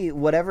definitely,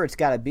 whatever it's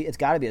got to be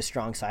a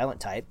strong silent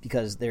type,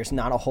 because there's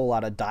not a whole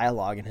lot of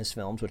dialogue in his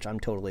films, which I'm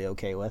totally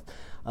okay with.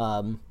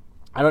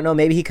 I don't know,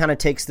 maybe he kind of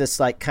takes this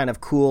like kind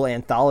of cool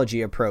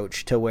anthology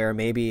approach to where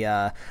maybe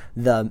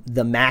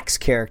the Max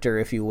character,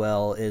 if you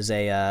will, is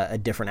a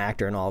different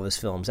actor in all of his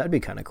films. That'd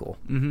be kind of cool.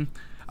 Mm-hmm.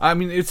 I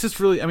mean, it's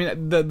just really, I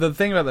mean, the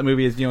thing about that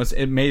movie is,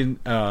 it made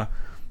a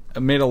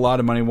lot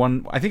of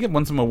money. I think it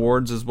won some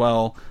awards as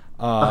well.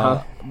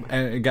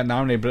 And it got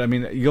nominated, but I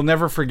mean, you'll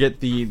never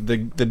forget the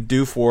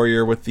Doof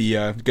Warrior with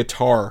the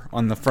guitar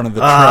on the front of the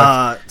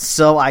truck.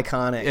 So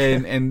iconic.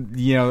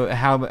 And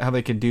how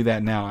they can do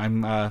that now.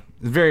 I'm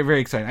very, very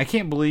excited. I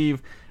can't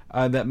believe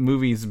that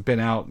movie's been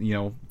out,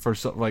 for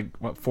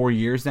 4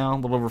 years now, a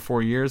little over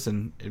 4 years,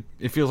 and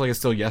it feels like it's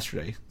still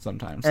yesterday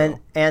sometimes. So.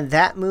 And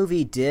that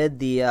movie did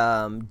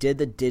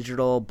the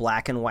digital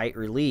black and white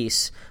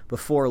release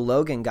before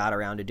Logan got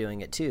around to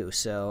doing it too.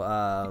 So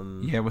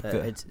with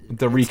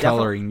the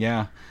recoloring,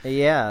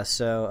 yeah.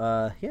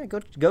 So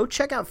go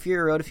check out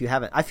Fury Road if you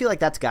haven't. I feel like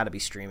that's got to be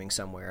streaming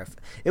somewhere.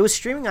 It was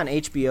streaming on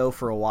HBO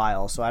for a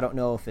while, so I don't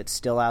know if it's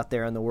still out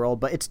there in the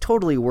world, but it's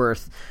totally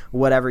worth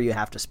whatever you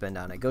have to spend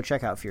on it. Go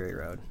check out Fury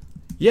Road.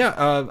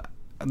 Yeah,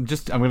 I'm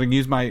going to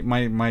use my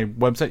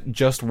website,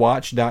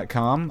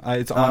 justwatch.com.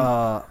 It's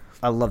on.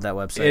 I love that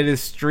website. It is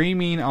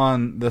streaming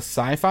on the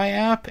Sci-Fi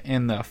app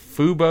and the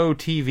Fubo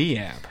TV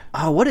app.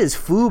 Oh, what is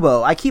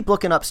Fubo? I keep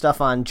looking up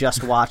stuff on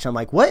Just Watch. I'm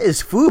like, what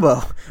is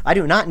Fubo? I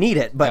do not need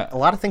it, but a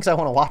lot of things I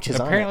want to watch is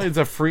on it. Apparently it's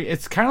a free.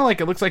 It's kind of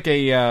like, it looks like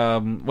a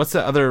what's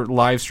the other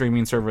live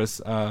streaming service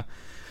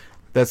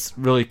that's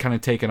really kind of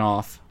taken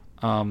off?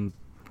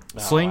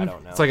 Sling. I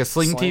don't know. It's like a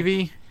Sling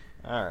TV.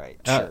 All right,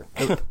 sure.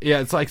 Yeah,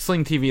 it's like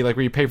Sling TV, like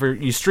where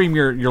you stream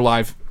your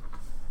live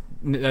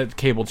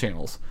cable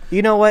channels.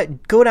 You know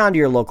what? Go down to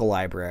your local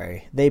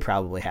library. They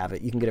probably have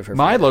it. You can get it for free.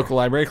 My local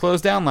library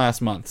closed down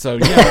last month, so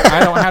I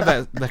don't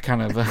have that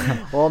kind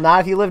of. Well, not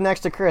if you live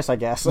next to Chris, I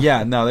guess.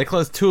 Yeah, no, they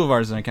closed 2 of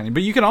ours in our county.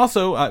 But you can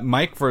also,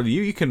 Mike,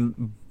 you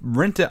can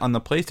rent it on the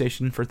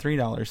PlayStation for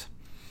 $3.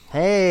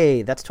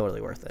 Hey, that's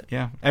totally worth it.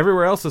 Yeah,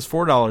 everywhere else is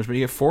 $4, but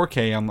you get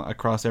 4K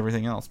across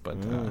everything else. But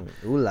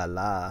ooh la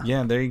la.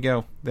 Yeah, there you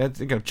go.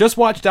 That's it.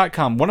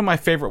 JustWatch.com, one of my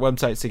favorite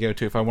websites to go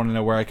to if I want to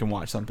know where I can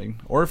watch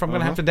something, or if I'm going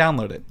to have to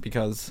download it,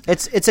 because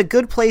it's a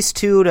good place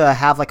too to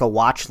have like a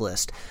watch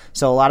list.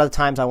 So a lot of the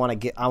times I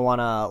want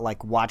to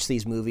like watch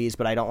these movies,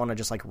 but I don't want to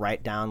just like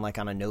write down like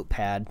on a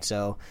notepad.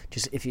 So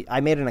just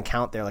I made an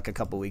account there like a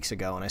couple weeks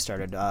ago, and I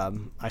started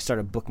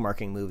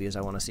bookmarking movies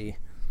I want to see.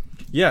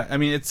 Yeah, I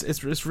mean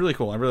it's really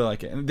cool. I really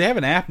like it. And they have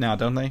an app now,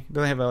 don't they?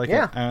 Do they have an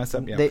iOS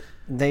app? Yeah,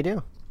 they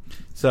do.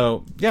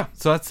 So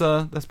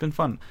that's been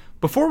fun.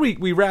 Before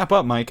we wrap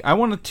up, Mike, I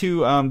wanted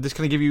to just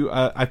kind of give you.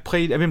 I've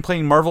been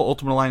playing Marvel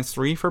Ultimate Alliance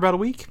 3 for about a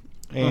week,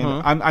 and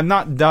I'm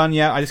not done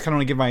yet. I just kind of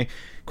want to give my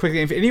quick.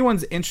 If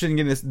anyone's interested in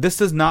getting this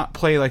does not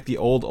play like the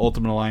old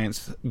Ultimate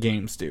Alliance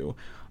games do,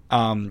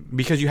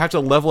 because you have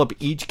to level up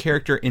each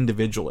character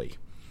individually.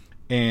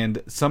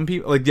 And some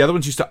people, like the other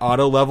ones, used to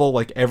auto level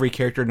like every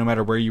character, no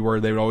matter where you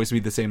were, they would always be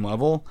the same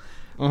level.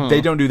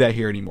 They don't do that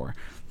here anymore.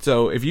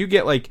 So if you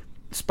get like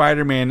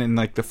Spider-Man in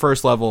like the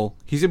first level,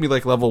 he's gonna be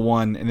like level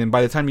 1, and then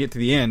by the time you get to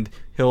the end,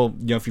 he'll,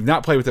 if you've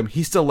not played with him,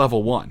 he's still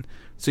level 1.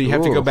 So you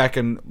have to go back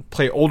and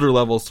play older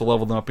levels to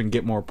level them up and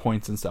get more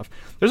points and stuff.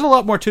 There's a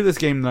lot more to this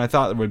game than I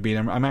thought there would be.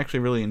 And I'm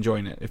actually really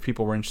enjoying it. If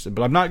people were interested,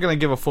 but I'm not gonna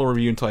give a full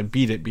review until I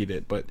beat it.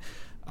 But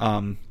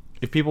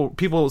if some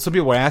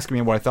people were asking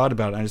me what I thought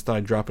about it, I just thought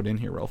I'd drop it in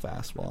here real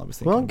fast while I was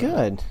thinking. Well,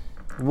 good.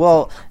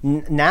 Well,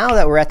 now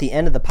that we're at the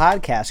end of the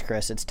podcast,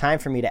 Chris, it's time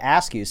for me to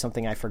ask you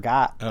something I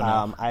forgot.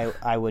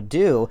 I would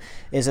do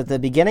is at the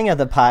beginning of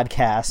the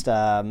podcast.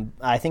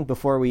 I think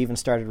before we even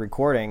started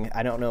recording,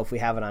 I don't know if we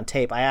have it on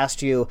tape. I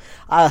asked you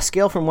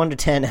scale from 1 to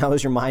 10. How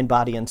is your mind,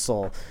 body, and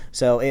soul?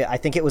 So I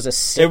think it was a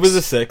 6. It was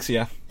a 6,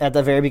 yeah. At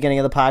the very beginning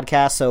of the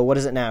podcast. So what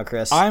is it now,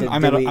 Chris?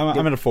 I'm at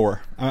a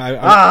 4.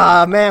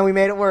 Man, we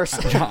made it worse.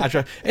 I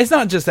try. It's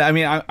not just that. I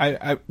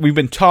mean, we've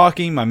been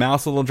talking. My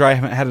mouth's a little dry. I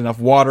haven't had enough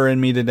water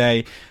in me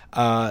today.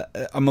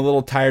 I'm a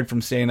little tired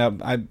from staying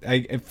up.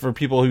 For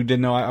people who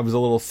didn't know, I was a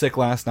little sick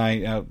last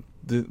night.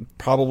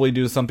 Probably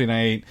due to something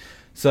I ate.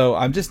 So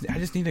I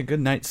just need a good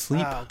night's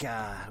sleep. Oh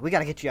God, we got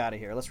to get you out of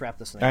here. Let's wrap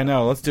this thing up. I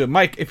know. Let's do it,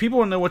 Mike. If people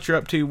want to know what you're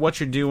up to, what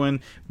you're doing,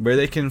 where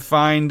they can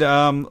find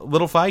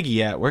Little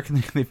Feige at, where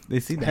can they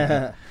see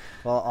that?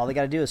 Well, all they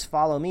got to do is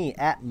follow me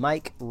at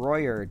Mike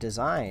Royer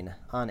Design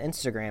on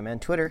Instagram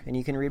and Twitter, and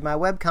you can read my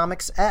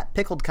webcomics at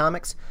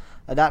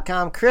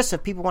pickledcomics.com. Chris,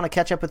 if people want to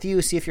catch up with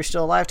you, see if you're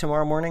still alive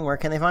tomorrow morning, where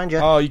can they find you?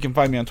 Oh, you can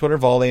find me on Twitter,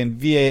 Valdan,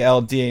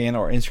 VALDAN,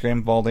 or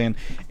Instagram,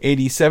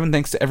 Valdan87.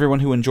 Thanks to everyone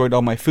who enjoyed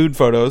all my food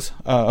photos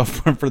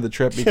for the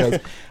trip,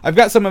 because I've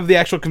got some of the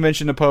actual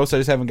convention to post. I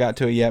just haven't got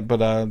to it yet,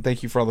 but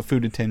thank you for all the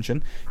food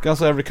attention. You can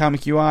also have the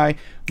Comic UI.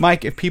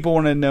 Mike, if people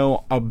want to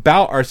know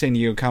about our San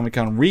Diego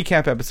Comic-Con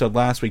recap episode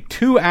last week,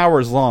 2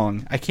 hours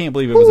long. I can't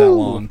believe it was that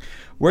long.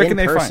 Where can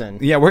they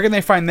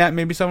find that?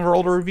 Maybe some of our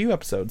older review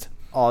episodes.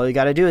 All you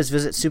got to do is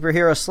visit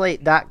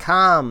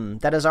superheroslate.com.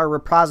 That is our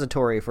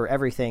repository for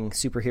everything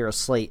Superhero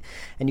Slate.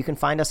 And you can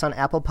find us on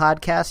Apple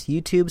Podcasts,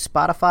 YouTube,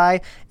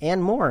 Spotify,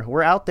 and more.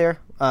 We're out there.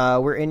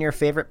 We're in your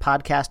favorite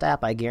podcast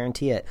app, I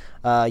guarantee it.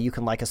 You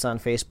can like us on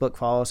Facebook,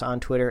 follow us on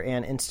Twitter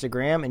and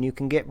Instagram, and you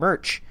can get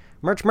merch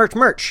at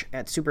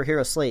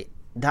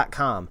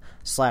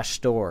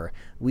superheroslate.com/store.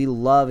 We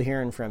love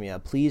hearing from you.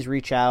 Please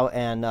reach out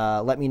and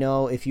let me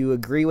know if you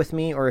agree with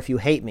me or if you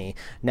hate me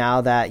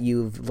now that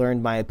you've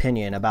learned my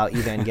opinion about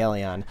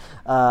Evangelion.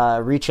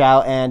 Reach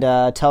out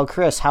and tell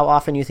Chris how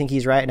often you think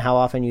he's right and how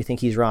often you think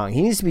he's wrong.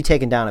 He needs to be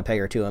taken down a peg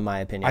or two, in my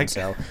opinion.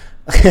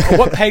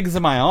 What pegs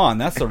am I on?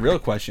 That's the real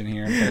question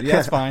here. But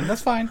yeah,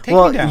 that's fine. Take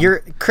me down.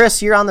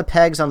 Chris, you're on the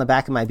pegs on the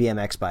back of my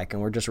BMX bike,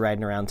 and we're just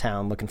riding around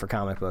town looking for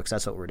comic books.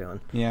 That's what we're doing.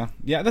 Yeah,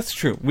 that's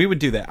true. We would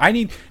do that.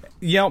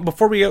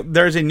 Before we go,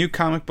 there's a new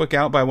comic book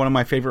out by one of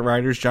my favorite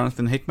writers,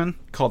 Jonathan Hickman,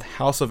 called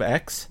House of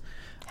X.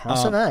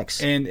 House of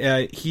X. And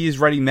he is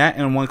writing that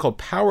and one called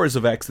Powers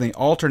of X, and they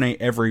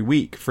alternate every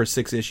week for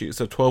 6 issues,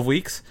 so 12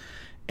 weeks.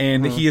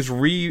 And he is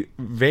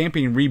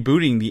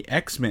rebooting the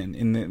X-Men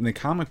in the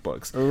comic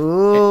books.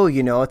 Ooh,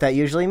 you know what that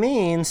usually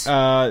means.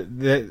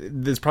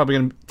 This is probably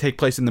going to take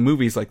place in the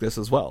movies like this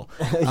as well.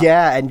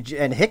 Yeah,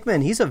 and Hickman,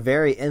 he's a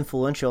very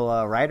influential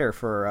writer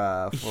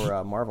for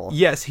Marvel.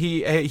 Yes,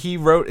 he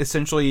wrote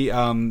essentially.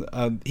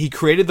 He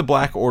created the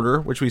Black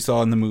Order, which we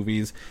saw in the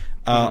movies.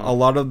 A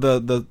lot of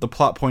the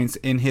plot points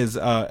in his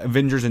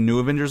Avengers and New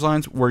Avengers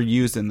lines were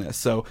used in this.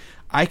 So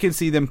I could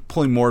see them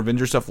pulling more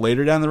Avengers stuff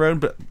later down the road,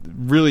 but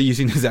really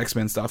using his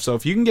X-Men stuff. So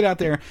if you can get out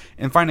there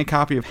and find a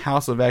copy of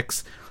House of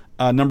X,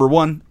 number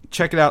 1,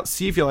 check it out,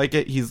 see if you like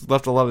it. He's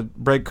left a lot of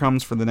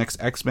breadcrumbs for the next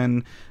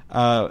X-Men,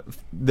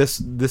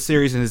 this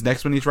series, and his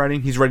next one he's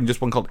writing. He's writing just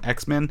one called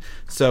X-Men.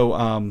 So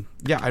I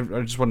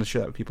just wanted to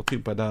share that with people too.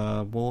 But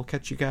we'll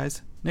catch you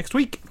guys next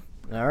week.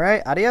 All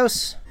right,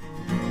 adios.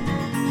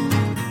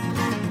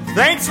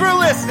 Thanks for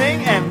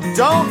listening, and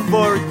don't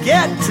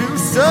forget to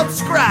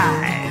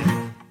subscribe.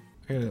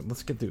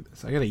 Let's get through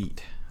this. I gotta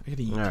eat.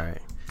 All right.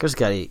 Chris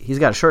gotta eat. He's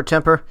got a short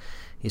temper.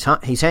 He's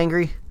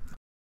hangry.